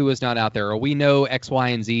know Tua's not out there, or we know X, Y,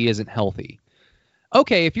 and Z isn't healthy.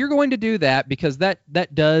 Okay, if you're going to do that, because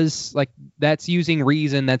that's using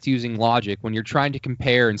reason, that's using logic. When you're trying to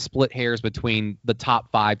compare and split hairs between the top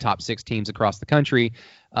 5, top 6 teams across the country,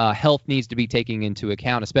 health needs to be taken into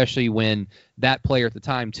account, especially when that player at the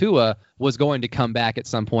time, Tua, was going to come back at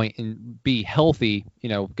some point and be healthy,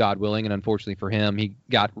 God willing. And unfortunately for him, he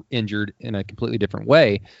got injured in a completely different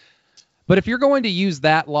way. But if you're going to use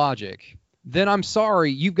that logic, then I'm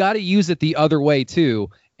sorry, you've got to use it the other way too.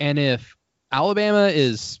 And if Alabama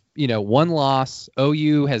is, 1 loss,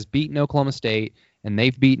 OU has beaten Oklahoma State, and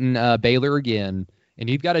they've beaten Baylor again, and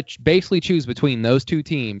you've got to basically choose between those 2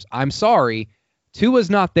 teams, I'm sorry, Tua's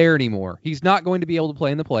not there anymore. He's not going to be able to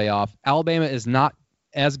play in the playoff. Alabama is not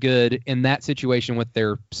as good in that situation with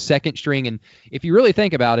their second string. And if you really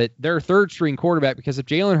think about it, their third string quarterback, because if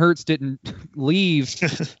Jalen Hurts didn't leave,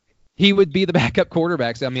 he would be the backup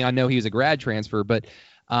quarterback. So, I know he was a grad transfer, but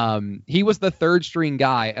he was the third string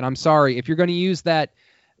guy. And I'm sorry, if you're going to use that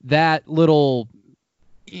little,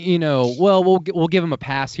 we'll give him a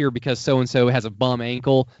pass here because so-and-so has a bum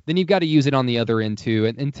ankle, then you've got to use it on the other end too.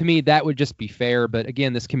 And to me, that would just be fair. But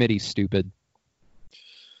again, this committee's stupid.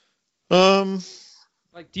 Do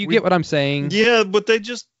you get what I'm saying? Yeah, but they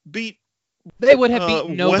just beat. They would have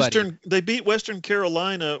beaten nobody. They beat Western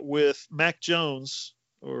Carolina with Mac Jones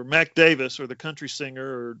or Mac Davis or the country singer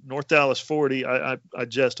or North Dallas 40. I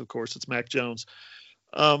jest, of course. It's Mac Jones,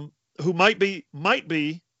 who might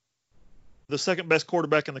be the second best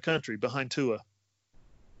quarterback in the country behind Tua.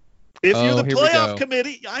 If you're the playoff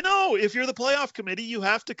committee, I know. If you're the playoff committee, you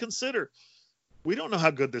have to consider. We don't know how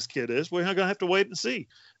good this kid is. We're going to have to wait and see.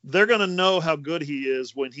 They're going to know how good he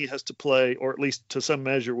is when he has to play, or at least to some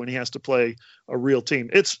measure when he has to play a real team.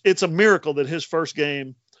 It's a miracle that his first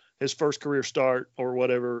game, his first career start or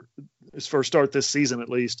whatever, his first start this season at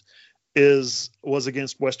least, was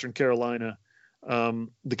against Western Carolina.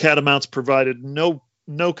 The Catamounts provided no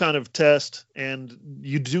kind of test, and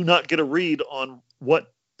you do not get a read on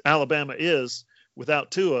what Alabama is without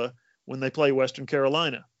Tua when they play Western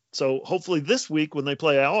Carolina. So hopefully this week when they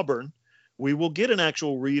play Auburn, we will get an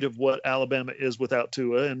actual read of what Alabama is without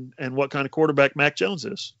Tua and what kind of quarterback Mac Jones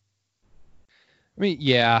is.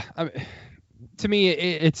 To me,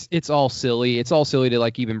 it's all silly. It's all silly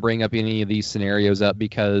to even bring up any of these scenarios up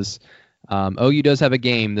because OU does have a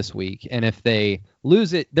game this week, and if they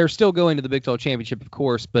lose it, they're still going to the Big 12 championship, of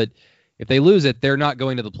course. But if they lose it, they're not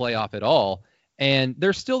going to the playoff at all. And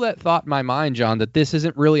there's still that thought in my mind, John, that this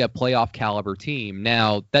isn't really a playoff caliber team.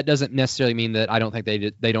 Now, that doesn't necessarily mean that I don't think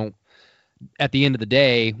they don't, at the end of the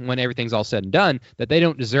day, when everything's all said and done, that they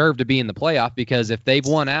don't deserve to be in the playoff, because if they've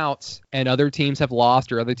won out and other teams have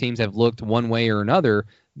lost or other teams have looked one way or another,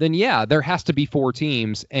 then yeah, there has to be 4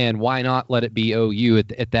 teams, and why not let it be OU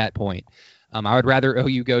at that point? I would rather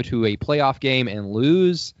OU go to a playoff game and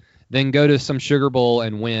lose than go to some Sugar Bowl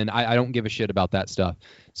and win. I don't give a shit about that stuff.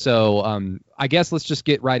 So I guess let's just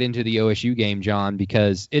get right into the OSU game, John,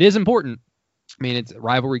 because it is important. It's a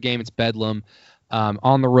rivalry game. It's Bedlam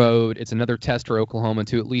on the road. It's another test for Oklahoma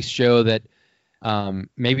to at least show that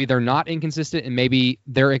maybe they're not inconsistent, and maybe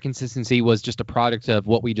their inconsistency was just a product of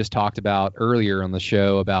what we just talked about earlier on the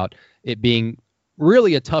show about it being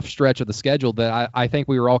really a tough stretch of the schedule that I think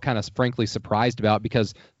we were all kind of frankly surprised about,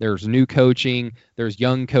 because there's new coaching, there's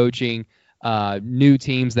young coaching, new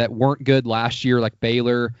teams that weren't good last year like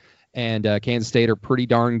Baylor and Kansas State are pretty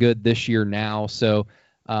darn good this year now. So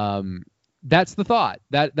that's the thought.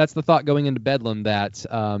 That's the thought going into Bedlam, that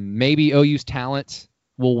maybe OU's talent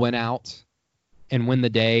will win out and win the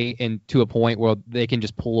day, and to a point where they can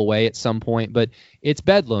just pull away at some point. But it's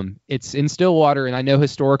Bedlam. It's in Stillwater, and I know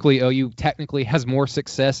historically OU technically has more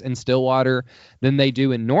success in Stillwater than they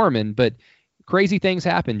do in Norman, but crazy things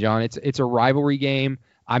happen, John. It's a rivalry game.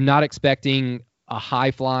 I'm not expecting a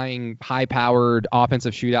high-flying, high-powered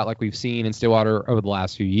offensive shootout like we've seen in Stillwater over the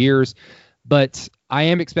last few years, but I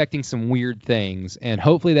am expecting some weird things, and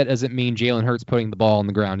hopefully that doesn't mean Jalen Hurts putting the ball on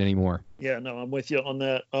the ground anymore. Yeah, no, I'm with you on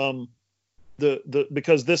that.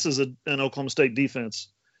 Because this is an Oklahoma State defense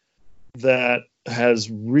that has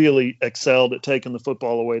really excelled at taking the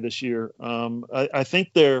football away this year. I think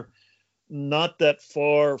they're not that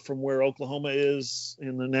far from where Oklahoma is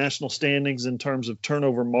in the national standings in terms of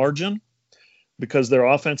turnover margin, because their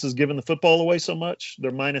offense is giving the football away so much.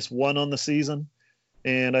 They're -1 on the season,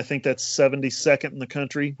 and I think that's 72nd in the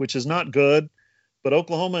country, which is not good. But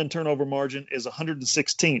Oklahoma in turnover margin is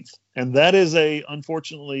 116th. And that is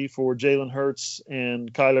unfortunately for Jalen Hurts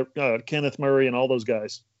and Kenneth Murray and all those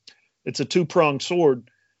guys, it's a 2-pronged sword.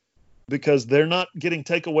 because they're not getting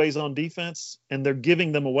takeaways on defense and they're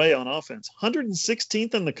giving them away on offense.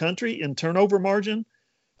 116th in the country in turnover margin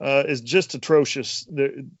is just atrocious.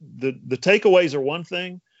 The takeaways are one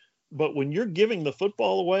thing, but when you're giving the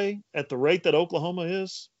football away at the rate that Oklahoma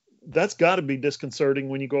is, that's got to be disconcerting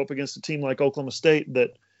when you go up against a team like Oklahoma State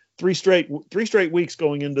that three straight weeks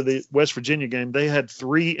going into the West Virginia game, they had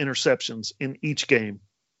 3 interceptions in each game.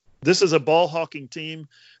 This is a ball hawking team.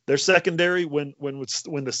 Their secondary, when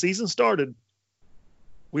the season started,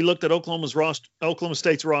 we looked at Oklahoma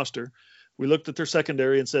State's roster. We looked at their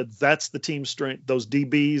secondary and said, that's the team strength. Those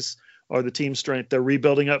DBs are the team strength. They're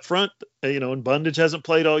rebuilding up front, and Bundage hasn't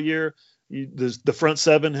played all year. The front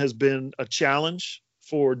 7 has been a challenge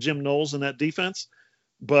for Jim Knowles in that defense.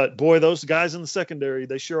 But boy, those guys in the secondary,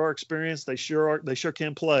 they sure are experienced. They sure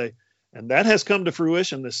can play. And that has come to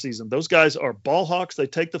fruition this season. Those guys are ball hawks. They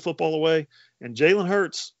take the football away. And Jalen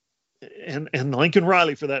Hurts and Lincoln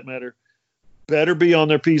Riley, for that matter, better be on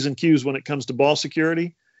their P's and Q's when it comes to ball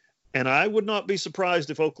security. And I would not be surprised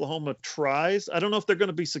if Oklahoma tries. I don't know if they're going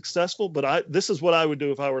to be successful, but this is what I would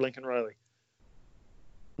do if I were Lincoln Riley.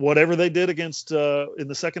 Whatever they did against in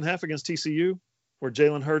the second half against TCU, where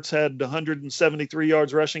Jalen Hurts had 173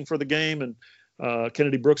 yards rushing for the game, and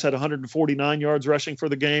Kennedy Brooks had 149 yards rushing for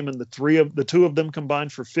the game, and the two of them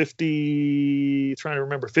combined for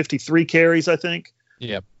 53 carries, I think.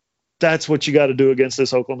 Yep. That's what you got to do against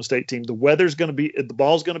this Oklahoma State team. The ball's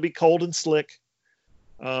going to be cold and slick.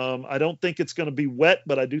 I don't think it's going to be wet,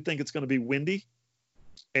 but I do think it's going to be windy,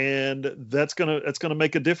 and that's going to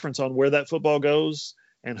make a difference on where that football goes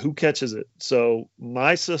and who catches it. So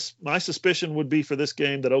my suspicion would be for this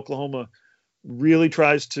game that Oklahoma really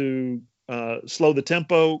tries to slow the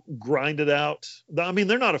tempo, grind it out. I mean,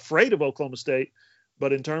 they're not afraid of Oklahoma State,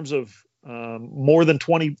 but in terms of more than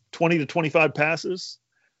 20 to 25 passes,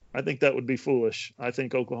 I think that would be foolish. I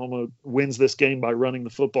think Oklahoma wins this game by running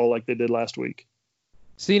the football like they did last week.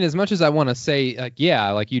 Seeing as much as I want to say,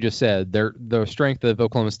 like you just said, the strength of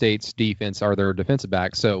Oklahoma State's defense are their defensive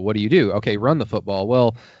backs. So what do? Okay, run the football.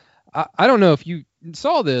 Well, I don't know if you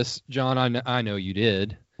saw this, John. I know you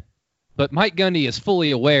did. But Mike Gundy is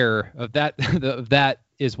fully aware of that. That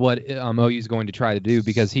is what OU is going to try to do,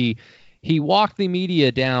 because he walked the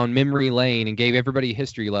media down memory lane and gave everybody a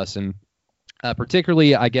history lesson,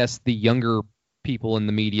 particularly, I guess, the younger people in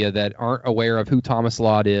the media that aren't aware of who Thomas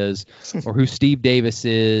Lott is or who Steve Davis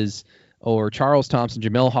is or Charles Thompson,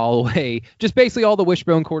 Jamel Holloway, just basically all the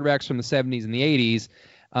wishbone quarterbacks from the 70s and the 80s.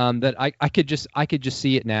 That I could just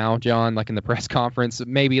see it now, John, like in the press conference,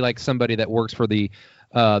 maybe like somebody that works for the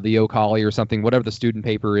Ocollie or something, whatever the student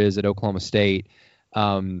paper is at Oklahoma State,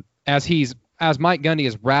 as Mike Gundy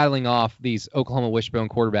is rattling off these Oklahoma wishbone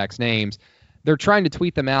quarterbacks' names, they're trying to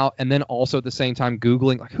tweet them out and then also at the same time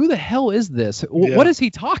Googling, like, who the hell is this? Yeah. What is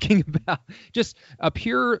he talking about? Just a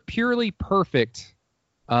purely perfect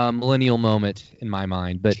millennial moment in my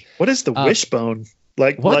mind. But what is the wishbone?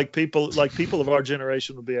 Like people of our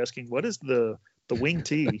generation would be asking, what is the wing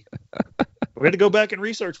tee? We had to go back and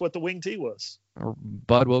research what the wing tee was. Or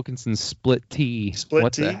Bud Wilkinson's split tee.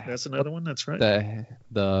 That's another one. That's right.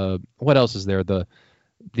 The what else is there?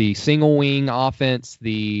 The single wing offense,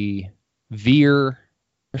 the veer.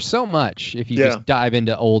 There's so much if you just dive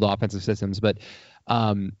into old offensive systems. But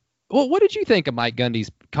what did you think of Mike Gundy's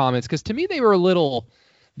comments? Because to me they were a little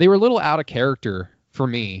out of character for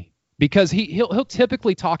me, because he'll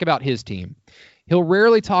typically talk about his team. He'll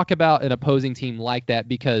rarely talk about an opposing team like that,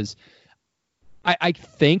 because I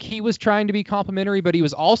think he was trying to be complimentary, but he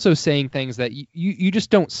was also saying things that you just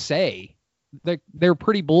don't say. They're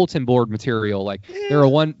pretty bulletin board material. Like they're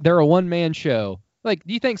a one man show. Like,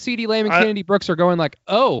 do you think CeeDee Lamb and Kennedy Brooks are going like,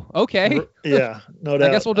 oh, okay, yeah, no doubt.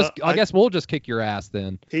 I guess we'll just kick your ass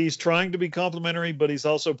then. He's trying to be complimentary, but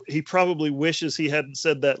he probably wishes he hadn't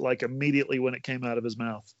said that like immediately when it came out of his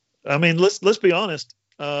mouth. I mean, let's be honest.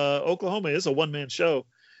 Oklahoma is a one man show.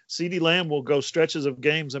 CeeDee Lamb will go stretches of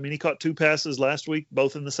games. I mean, he caught 2 passes last week,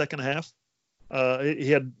 both in the second half.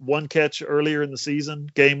 He had 1 catch earlier in the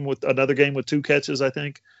season, another game with 2 catches, I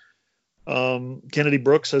think. Kennedy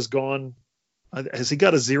Brooks has he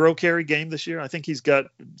got a 0 carry game this year? I think he's got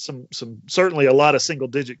some certainly a lot of single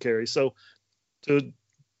digit carries. So to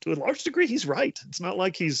a large degree, he's right. It's not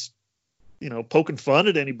like he's, poking fun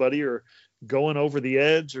at anybody or going over the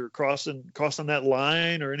edge or crossing that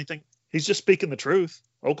line or anything. He's just speaking the truth.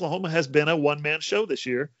 Oklahoma has been a one-man show this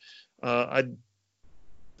year. You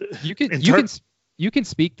can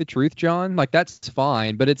speak the truth, John. Like, that's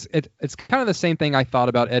fine, but it's kind of the same thing I thought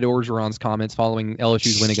about Ed Orgeron's comments following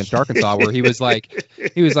LSU's win against Arkansas, where he was like,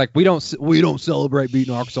 we don't celebrate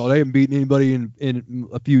beating Arkansas. They haven't beaten anybody in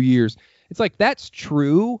a few years. It's like, that's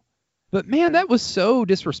true, But man, that was so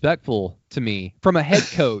disrespectful to me from a head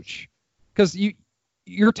coach, because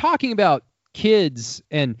you're talking about kids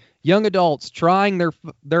and young adults trying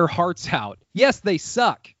their hearts out. Yes, they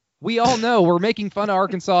suck. We all know. We're making fun of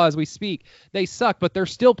Arkansas as we speak. They suck, but they're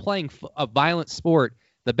still playing a violent sport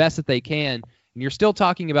the best that they can. And you're still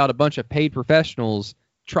talking about a bunch of paid professionals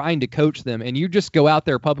trying to coach them, and you just go out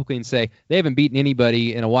there publicly and say they haven't beaten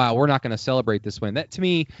anybody in a while. We're not going to celebrate this win. That to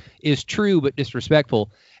me is true but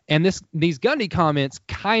disrespectful. And these Gundy comments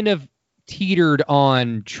kind of teetered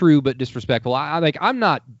on true but disrespectful. I'm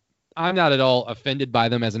not at all offended by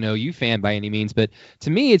them as an OU fan by any means, but to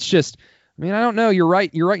me it's just, I mean, I don't know. You're right.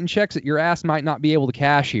 You're writing checks that your ass might not be able to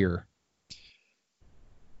cash here.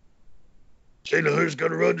 Jalen Hurts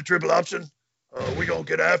going to run the triple option. We gonna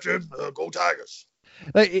get after him. Go Tigers.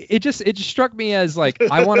 Like, it just struck me as like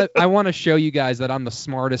I want to show you guys that I'm the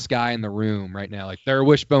smartest guy in the room right now. Like, they're a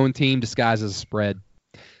wishbone team disguised as a spread.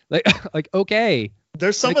 Like okay.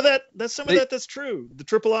 There's some of that. That's true. The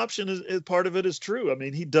triple option is part of it is true. I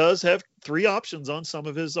mean, he does have 3 options on some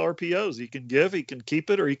of his RPOs. He can give, he can keep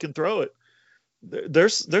it, or he can throw it.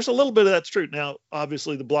 There's a little bit of that's true. Now,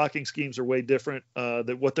 obviously, the blocking schemes are way different.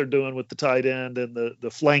 That what they're doing with the tight end and the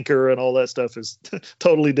flanker and all that stuff is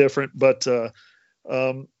totally different. But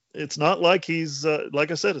it's not like he's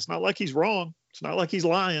like I said, it's not like he's wrong. It's not like he's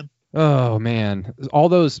lying. Oh man, all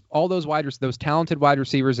those those talented wide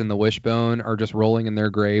receivers in the wishbone are just rolling in their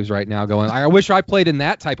graves right now, going, I wish I played in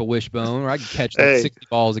that type of wishbone where I could catch 60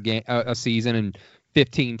 balls a season and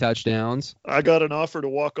 15 touchdowns. I got an offer to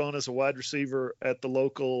walk on as a wide receiver at the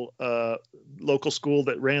local school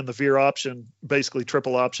that ran the veer option, basically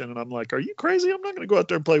triple option, and I'm like, are you crazy? I'm not going to go out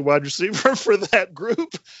there and play wide receiver for that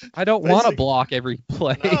group. I don't want to block every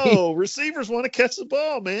play. No, receivers want to catch the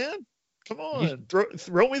ball, man. Come on,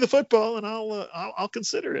 throw me the football, and I'll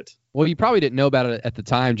consider it. Well, you probably didn't know about it at the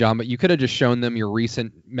time, John, but you could have just shown them your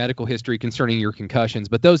recent medical history concerning your concussions.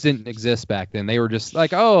 But those didn't exist back then. They were just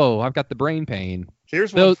like, "Oh, I've got the brain pain."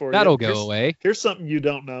 Here's one for you. That'll go away. Here's something you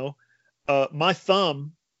don't know. My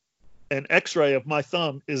thumb, an X-ray of my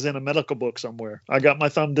thumb is in a medical book somewhere. I got my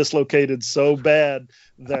thumb dislocated so bad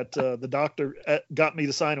that the doctor got me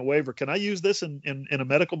to sign a waiver. Can I use this in a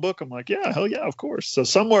medical book? I'm like, yeah, hell yeah, of course. So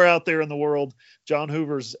somewhere out there in the world, John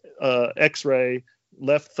Hoover's X-ray,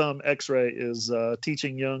 left thumb X-ray, is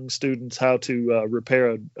teaching young students how to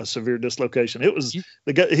repair a severe dislocation. It was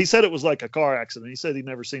the guy. He said it was like a car accident. He said he'd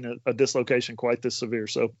never seen a dislocation quite this severe.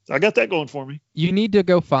 So I got that going for me. You need to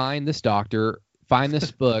go find this doctor. Find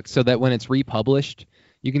this book so that when it's republished,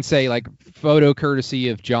 you can say like photo courtesy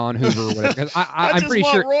of John Hoover or whatever. I'm pretty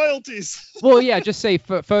sure royalties. Well, yeah, just say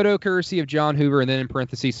photo courtesy of John Hoover, and then in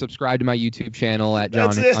parentheses, subscribe to my YouTube channel at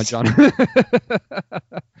John.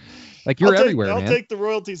 Like, you're everywhere, man. I'll take the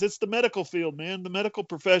royalties. It's the medical field, man. The medical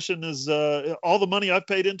profession is all the money I've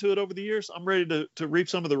paid into it over the years. I'm ready to reap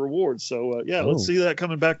some of the rewards. So let's see that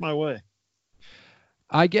coming back my way.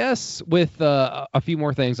 I guess with a few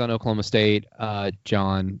more things on Oklahoma State,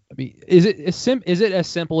 John. I mean, is it as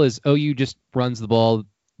simple as OU just runs the ball,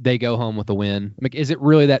 they go home with a win? I mean, is it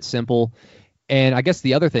really that simple? And I guess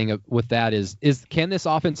the other thing with that is can this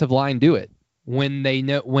offensive line do it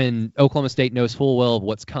when Oklahoma State knows full well of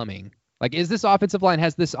what's coming? Like, has this offensive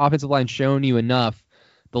line shown you enough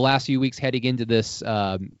the last few weeks heading into this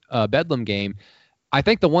Bedlam game? I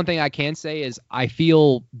think the one thing I can say is I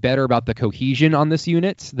feel better about the cohesion on this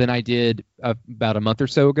unit than I did about a month or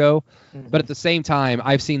so ago. Mm-hmm. But at the same time,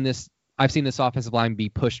 I've seen this offensive line be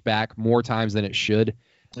pushed back more times than it should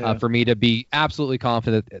for me to be absolutely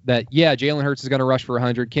confident that Jalen Hurts is going to rush for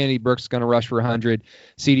 100, Kennedy Brooks is going to rush for 100,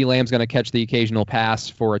 CeeDee Lamb's going to catch the occasional pass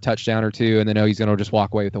for a touchdown or two, and then he's going to just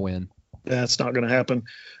walk away with a win. That's not going to happen.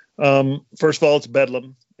 First of all, it's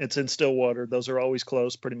Bedlam. It's in Stillwater. Those are always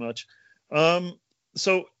close, pretty much.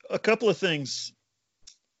 So a couple of things.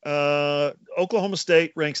 Oklahoma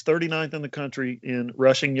State ranks 39th in the country in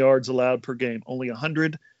rushing yards allowed per game, only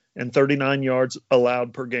 139 yards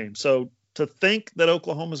allowed per game. So to think that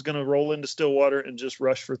Oklahoma is going to roll into Stillwater and just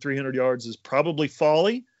rush for 300 yards is probably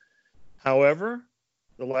folly. However,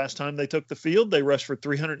 the last time they took the field, they rushed for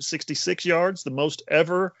 366 yards, the most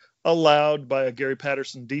ever allowed by a Gary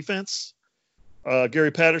Patterson defense.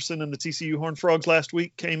 Gary Patterson and the TCU Horned Frogs last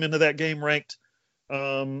week came into that game ranked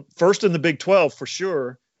first in the Big 12 for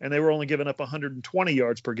sure, and they were only giving up 120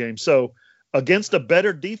 yards per game. So against a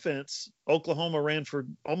better defense, Oklahoma ran for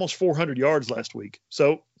almost 400 yards last week.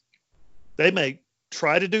 So they may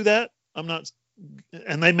try to do that.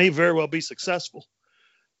 And they may very well be successful.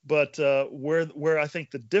 But where I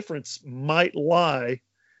think the difference might lie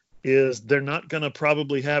is they're not going to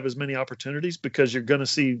probably have as many opportunities because you're going to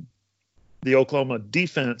see the Oklahoma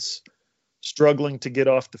defense struggling to get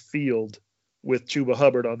off the field with Chuba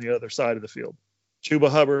Hubbard on the other side of the field. Chuba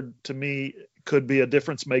Hubbard, to me, could be a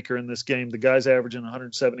difference maker in this game. The guy's averaging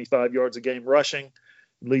 175 yards a game rushing,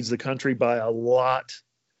 leads the country by a lot.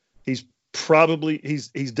 He's definitely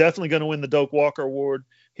going to win the Doak Walker Award.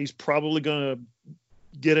 He's probably going to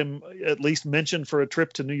get him at least mentioned for a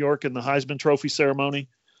trip to New York in the Heisman Trophy ceremony.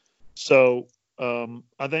 So I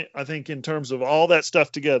think in terms of all that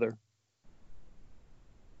stuff together,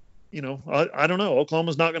 I don't know.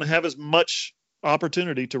 Oklahoma's not going to have as much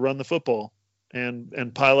opportunity to run the football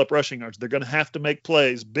and pile up rushing yards. They're going to have to make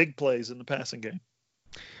plays, big plays in the passing game.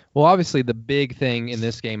 Well, obviously the big thing in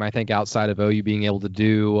this game, I think, outside of OU being able to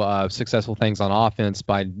do successful things on offense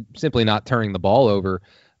by simply not turning the ball over,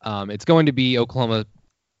 it's going to be Oklahoma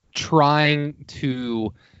trying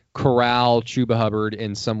to corral Chuba Hubbard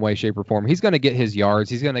in some way, shape, or form. He's going to get his yards.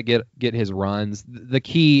 He's going to get his runs. The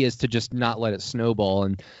key is to just not let it snowball.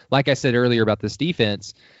 And like I said earlier about this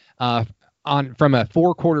defense, on a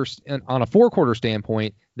four-quarter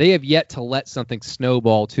standpoint, they have yet to let something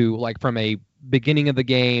snowball to, like, from a beginning of the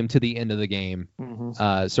game to the end of the game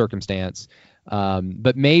circumstance.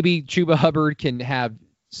 But maybe Chuba Hubbard can have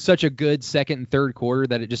such a good second and third quarter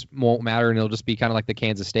that it just won't matter, and it'll just be kind of like the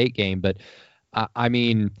Kansas State game. But I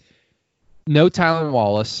mean, no Tylan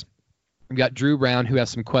Wallace. We've got Drew Brown, who has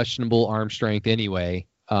some questionable arm strength anyway.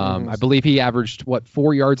 I believe he averaged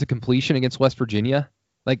 4 yards of completion against West Virginia.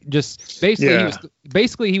 Like, just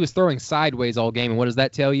basically he was throwing sideways all game. And what does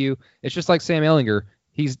that tell you? It's just like Sam Ehlinger.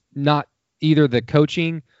 He's not either the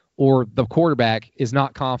coaching or the quarterback is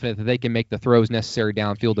not confident that they can make the throws necessary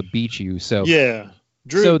downfield to beat you. So yeah.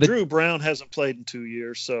 Drew Brown hasn't played in 2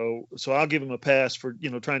 years, so I'll give him a pass for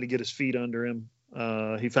trying to get his feet under him.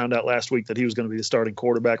 He found out last week that he was going to be the starting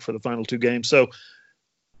quarterback for the final 2 games. So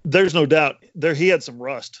there's no doubt he had some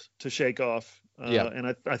rust to shake off.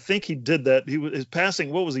 And I think he did that. His passing,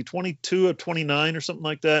 what was he, 22 of 29 or something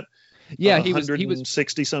like that? Yeah, he was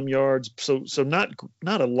 160 some yards. So not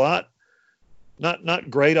a lot, not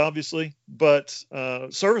great obviously, but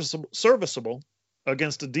serviceable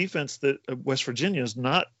against a defense that West Virginia is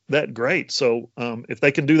not that great. So if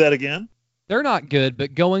they can do that again, they're not good.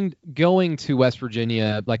 But going to West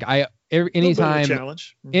Virginia, like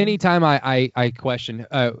anytime I question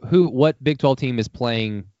what Big 12 team is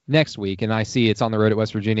playing next week, and I see it's on the road at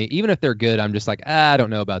West Virginia, even if they're good, I'm just like, I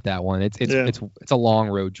don't know about that one. It's a long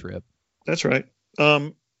road trip. That's right.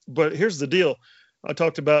 But here's the deal. I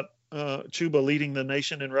talked about Chuba leading the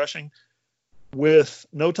nation in rushing. With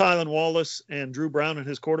no Tylan Wallace and Drew Brown and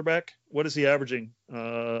his quarterback, what is he averaging?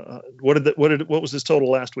 What was his total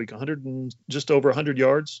last week? Just over 100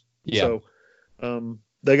 yards. Yeah. So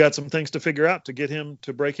they got some things to figure out to get him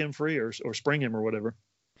to break him free or spring him or whatever.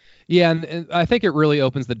 Yeah, and I think it really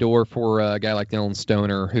opens the door for a guy like Dylan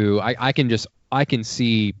Stoner, who I can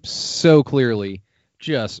see so clearly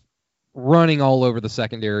just running all over the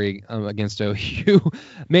secondary against OU.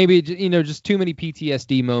 Maybe just too many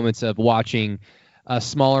PTSD moments of watching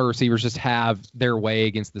smaller receivers just have their way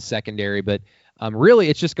against the secondary. But really,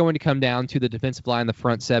 it's just going to come down to the defensive line, the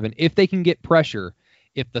front seven. If they can get pressure,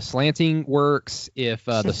 if the slanting works, if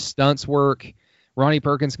the stunts work, Ronnie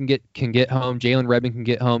Perkins can get home, Jalen Redmond can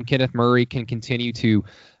get home, Kenneth Murray can continue to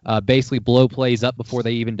basically blow plays up before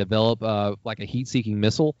they even develop like a heat-seeking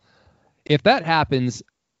missile. If that happens,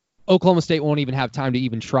 Oklahoma State won't even have time to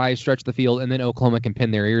even try to stretch the field, and then Oklahoma can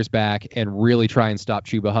pin their ears back and really try and stop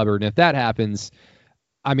Chuba Hubbard. And if that happens,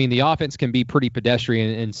 I mean, the offense can be pretty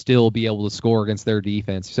pedestrian and still be able to score against their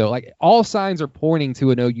defense. So, like, all signs are pointing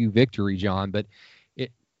to an OU victory, John, but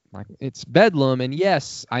it's Bedlam. And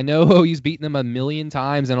yes, I know OU's beaten them a million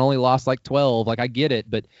times and only lost like 12. Like, I get it,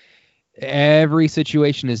 but every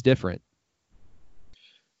situation is different.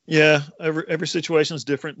 Yeah, every situation is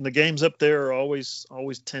different, and the games up there are always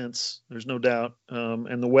tense. There's no doubt,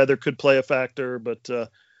 and the weather could play a factor. But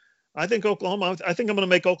I think I'm going to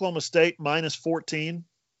make Oklahoma State minus 14,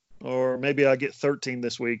 or maybe I get 13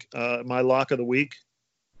 this week. My lock of the week,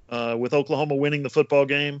 with Oklahoma winning the football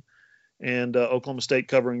game, and Oklahoma State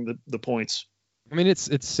covering the points. I mean,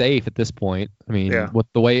 it's safe at this point. I mean, with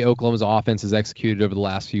the way Oklahoma's offense is executed over the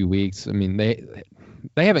last few weeks, I mean,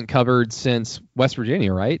 they haven't covered since West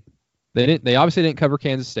Virginia, right? They obviously didn't cover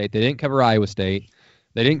Kansas State. They didn't cover Iowa State.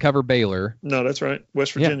 They didn't cover Baylor. No, that's right.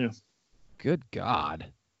 West Virginia. Yeah. Good God.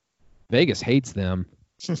 Vegas hates them.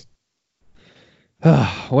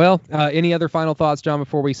 Well, any other final thoughts, John,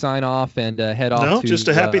 before we sign off and head off? No, just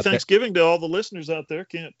a happy Thanksgiving to all the listeners out there.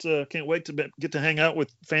 Can't wait to get to hang out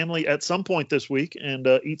with family at some point this week and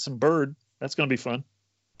eat some bird. That's going to be fun.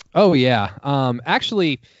 Oh, yeah.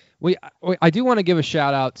 Actually, I do want to give a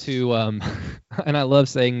shout out to, and I love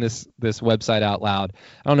saying this website out loud.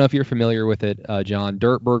 I don't know if you're familiar with it, John,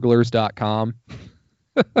 dirtburglars.com.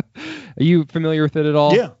 Are you familiar with it at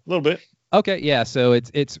all? Yeah, a little bit. Okay, yeah. So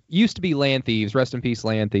it's used to be Land Thieves. Rest in peace,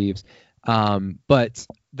 Land Thieves. But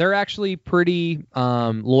they're actually pretty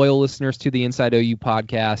loyal listeners to the Inside OU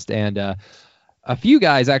podcast, and a few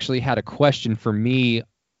guys actually had a question for me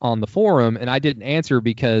on the forum, and I didn't answer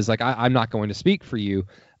because I'm not going to speak for you.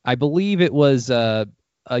 I believe it was a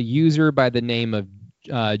user by the name of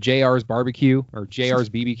JR's Barbecue or JR's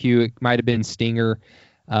BBQ. It might have been Stinger.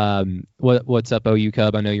 What's up, OU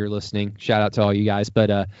Cub? I know you're listening. Shout out to all you guys.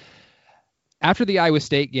 But after the Iowa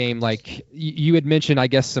State game, you had mentioned, I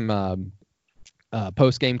guess, some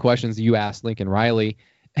post-game questions you asked Lincoln Riley,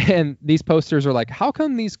 and these posters are like, how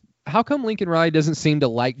come Lincoln Riley doesn't seem to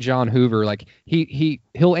like John Hoover? Like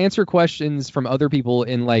he'll answer questions from other people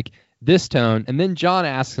in this tone, and then John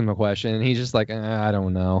asks him a question, and he's just like, I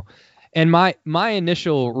don't know. And my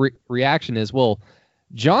initial reaction is, well,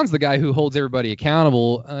 John's the guy who holds everybody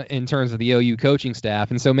accountable in terms of the OU coaching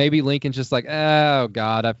staff. And so maybe Lincoln's just like, oh,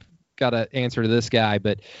 God, I've got to answer to this guy.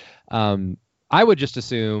 But I would just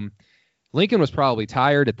assume Lincoln was probably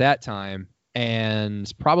tired at that time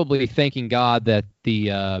and probably thanking God that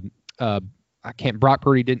Brock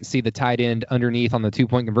Purdy didn't see the tight end underneath on the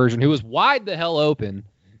 2-point conversion, who was wide the hell open,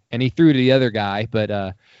 and he threw to the other guy. But,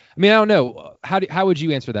 I don't know. How would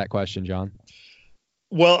you answer that question, John?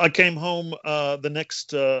 Well, I came home I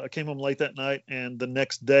came home late that night, and the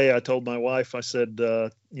next day I told my wife, I said,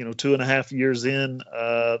 2.5 years in,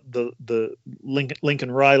 the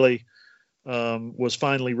Lincoln Riley was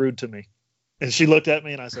finally rude to me. And she looked at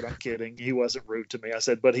me and I said, I'm kidding. He wasn't rude to me. I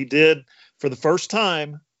said, but he did for the first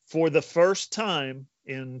time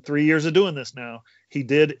in 3 years of doing this now, he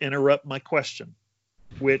did interrupt my question,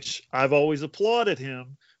 which I've always applauded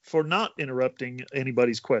him for not interrupting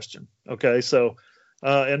anybody's question. Okay. So,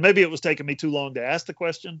 and maybe it was taking me too long to ask the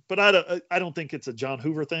question, but I don't think it's a John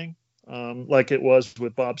Hoover thing, like it was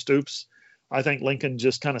with Bob Stoops. I think Lincoln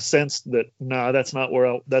just kind of sensed that, that's not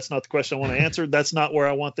the question I want to answer. That's not where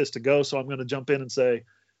I want this to go. So I'm going to jump in and say,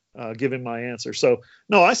 give him my answer. So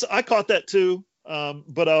no, I caught that too.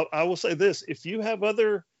 But I will say this: if you have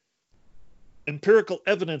other empirical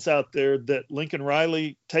evidence out there that Lincoln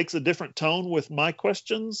Riley takes a different tone with my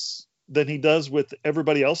questions than he does with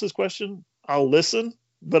everybody else's question, I'll listen,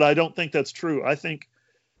 but I don't think that's true. I think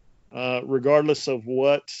regardless of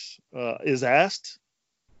what is asked,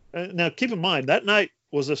 now keep in mind that night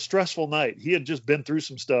was a stressful night. He had just been through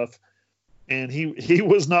some stuff, and he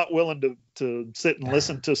was not willing to sit and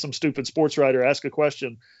listen to some stupid sports writer ask a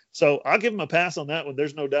question. So I'll give him a pass on that one.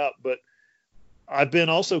 There's no doubt, but I've been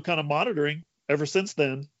also kind of monitoring ever since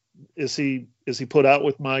then. Is he put out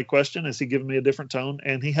with my question? Is he giving me a different tone?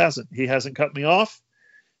 And he hasn't cut me off.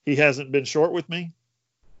 He hasn't been short with me.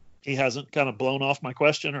 He hasn't kind of blown off my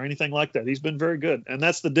question or anything like that. He's been very good. And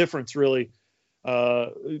that's the difference really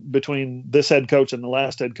between this head coach and the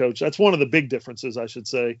last head coach. That's one of the big differences, I should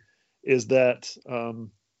say, is that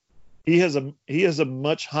he has a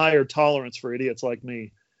much higher tolerance for idiots like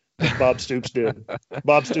me than Bob Stoops did.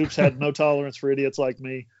 Bob Stoops had no tolerance for idiots like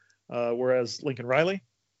me, whereas Lincoln Riley,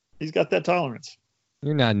 he's got that tolerance.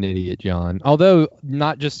 You're not an idiot, John. Although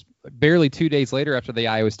not just barely 2 days later after the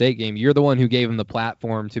Iowa State game, you're the one who gave him the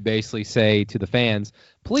platform to basically say to the fans,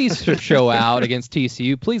 please show out against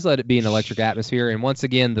TCU. Please let it be an electric atmosphere. And once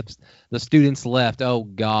again, the students left. Oh,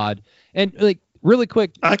 God. And really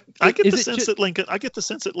quick, I get the sense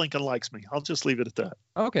that Lincoln likes me. I'll just leave it at that.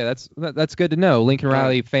 Okay, that's good to know. Lincoln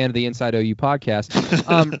Riley, fan of the Inside OU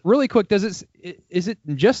podcast. Really quick, is it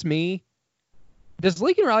just me? Does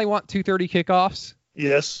Lincoln Riley want 2:30 kickoffs?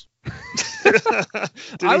 Yes. Did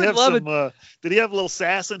he have a little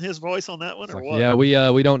sass in his voice on that one, or what? Yeah,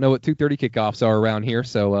 we don't know what 2:30 kickoffs are around here,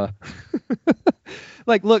 so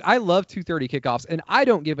look, I love 2:30 kickoffs, and I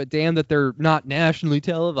don't give a damn that they're not nationally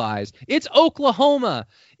televised. It's Oklahoma.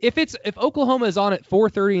 If Oklahoma is on at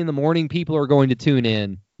 4:30 in the morning, people are going to tune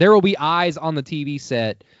in. There will be eyes on the TV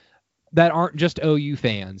set that aren't just OU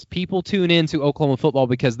fans. People tune in to Oklahoma football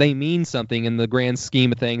because they mean something in the grand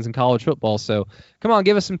scheme of things in college football. So come on,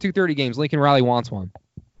 give us some 2:30 games. Lincoln Riley wants one.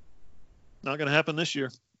 Not going to happen this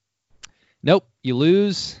year. Nope. You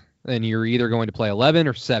lose, and you're either going to play 11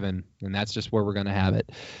 or 7, and that's just where we're going to have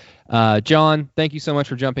it. John, thank you so much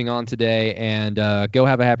for jumping on today, and go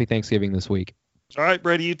have a happy Thanksgiving this week. All right,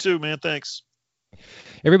 Brady, you too, man. Thanks.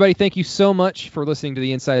 Everybody, thank you so much for listening to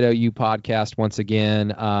the Inside OU podcast once again.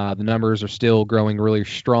 The numbers are still growing really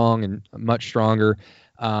strong and much stronger.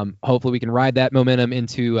 Hopefully we can ride that momentum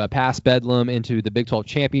into past Bedlam, into the Big 12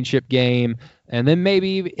 championship game. And then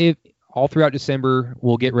maybe if all throughout December,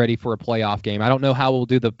 we'll get ready for a playoff game. I don't know how we'll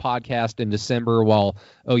do the podcast in December while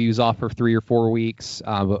OU's off for 3 or 4 weeks,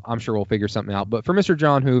 but I'm sure we'll figure something out. But for Mr.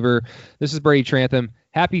 John Hoover, this is Brady Trantham.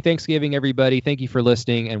 Happy Thanksgiving, everybody. Thank you for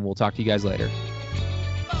listening, and we'll talk to you guys later.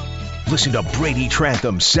 Listen to Brady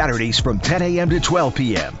Trantham Saturdays from 10 a.m. to 12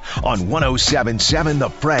 p.m. on 107.7 The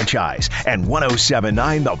Franchise and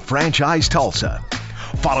 107.9 The Franchise Tulsa.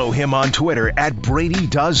 Follow him on Twitter at Brady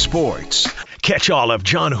Does Sports. Catch all of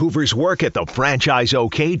John Hoover's work at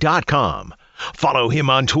thefranchiseok.com. Follow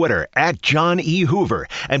him on Twitter at John E. Hoover,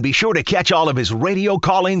 and be sure to catch all of his radio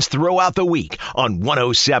call-ins throughout the week on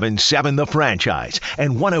 107.7 The Franchise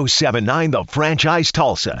and 107.9 The Franchise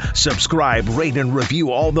Tulsa. Subscribe, rate, and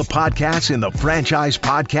review all the podcasts in the Franchise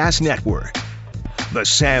Podcast Network. The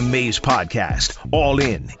Sam Mays Podcast, All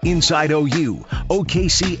In, Inside OU,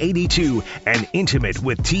 OKC 82, and Intimate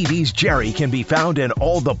with TV's Jerry can be found in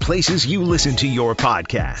all the places you listen to your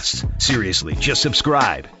podcasts. Seriously, just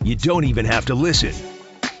subscribe. You don't even have to listen.